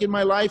junk in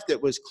my life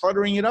that was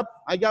cluttering it up.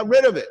 I got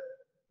rid of it.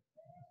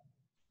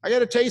 I got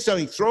to tell you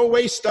something.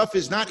 Throwaway stuff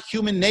is not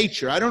human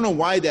nature. I don't know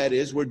why that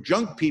is. We're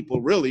junk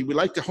people, really. We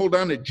like to hold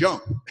on to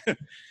junk.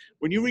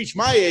 When you reach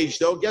my age,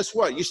 though, guess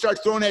what? You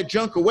start throwing that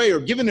junk away or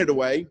giving it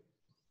away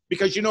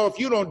because you know if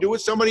you don't do it,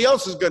 somebody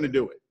else is going to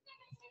do it.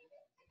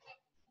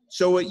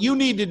 So what you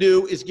need to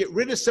do is get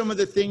rid of some of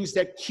the things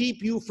that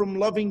keep you from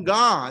loving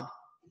God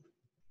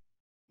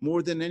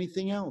more than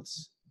anything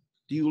else.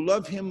 Do you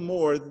love him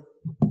more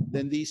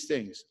than these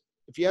things?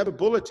 If you have a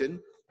bulletin,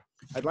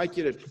 I'd like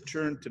you to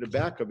turn to the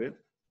back of it.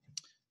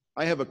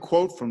 I have a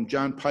quote from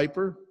John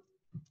Piper.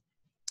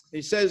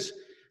 He says,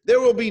 "There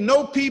will be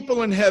no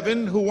people in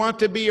heaven who want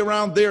to be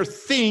around their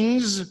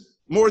things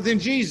more than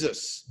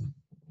Jesus."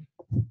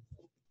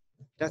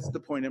 That's the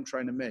point I'm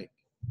trying to make.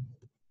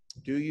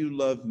 Do you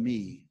love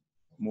me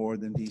more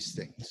than these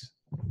things?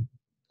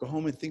 Go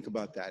home and think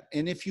about that.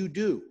 And if you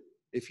do,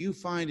 if you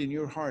find in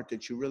your heart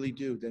that you really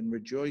do, then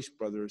rejoice,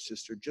 brother or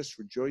sister. Just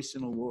rejoice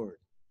in the Lord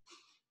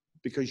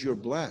because you're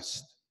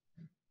blessed.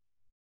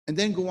 And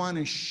then go on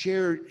and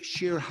share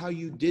how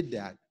you did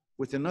that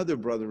with another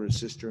brother or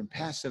sister and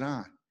pass it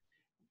on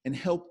and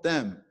help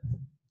them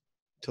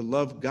to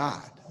love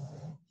God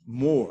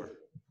more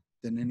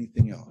than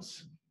anything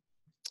else.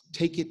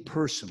 Take it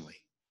personally.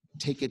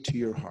 Take it to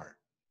your heart.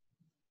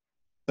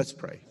 Let's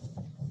pray.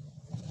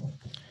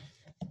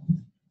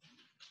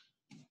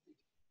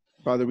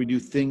 Father, we do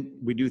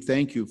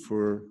thank you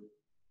for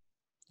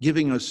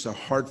giving us a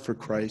heart for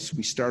Christ.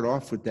 We start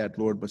off with that,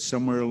 Lord, but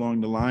somewhere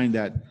along the line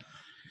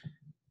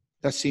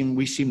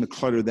we seem to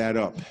clutter that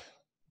up.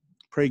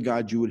 Pray,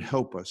 God, you would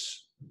help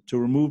us to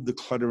remove the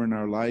clutter in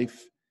our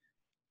life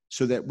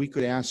so that we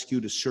could ask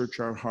you to search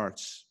our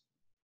hearts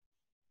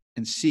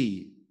and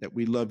see that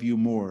we love you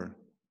more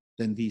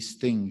than these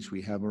things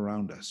we have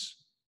around us.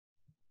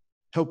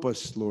 Help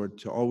us, Lord,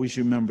 to always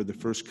remember the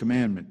first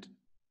commandment,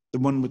 the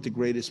one with the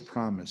greatest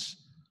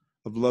promise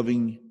of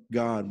loving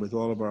God with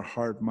all of our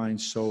heart,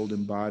 mind, soul,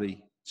 and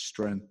body,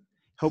 strength.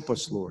 Help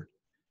us, Lord,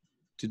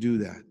 to do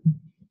that.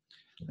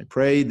 I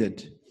pray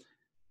that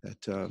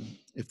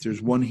if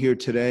there's one here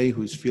today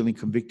who's feeling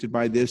convicted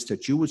by this,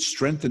 that you would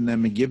strengthen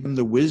them and give them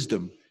the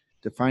wisdom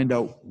to find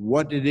out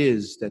what it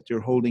is that they're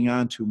holding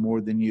on to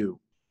more than you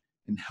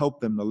and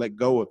help them to let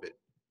go of it,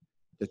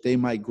 that they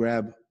might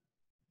grab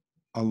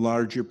a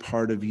larger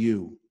part of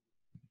you.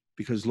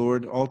 Because,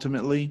 Lord,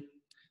 ultimately,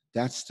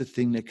 that's the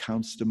thing that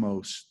counts the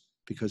most,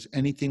 because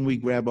anything we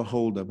grab a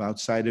hold of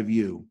outside of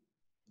you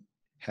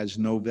has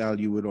no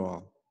value at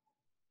all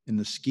in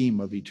the scheme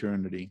of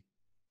eternity.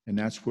 And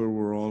that's where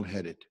we're all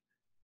headed.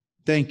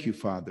 Thank you,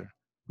 Father.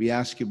 We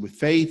ask it with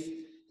faith,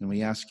 and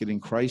we ask it in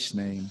Christ's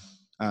name.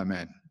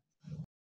 Amen.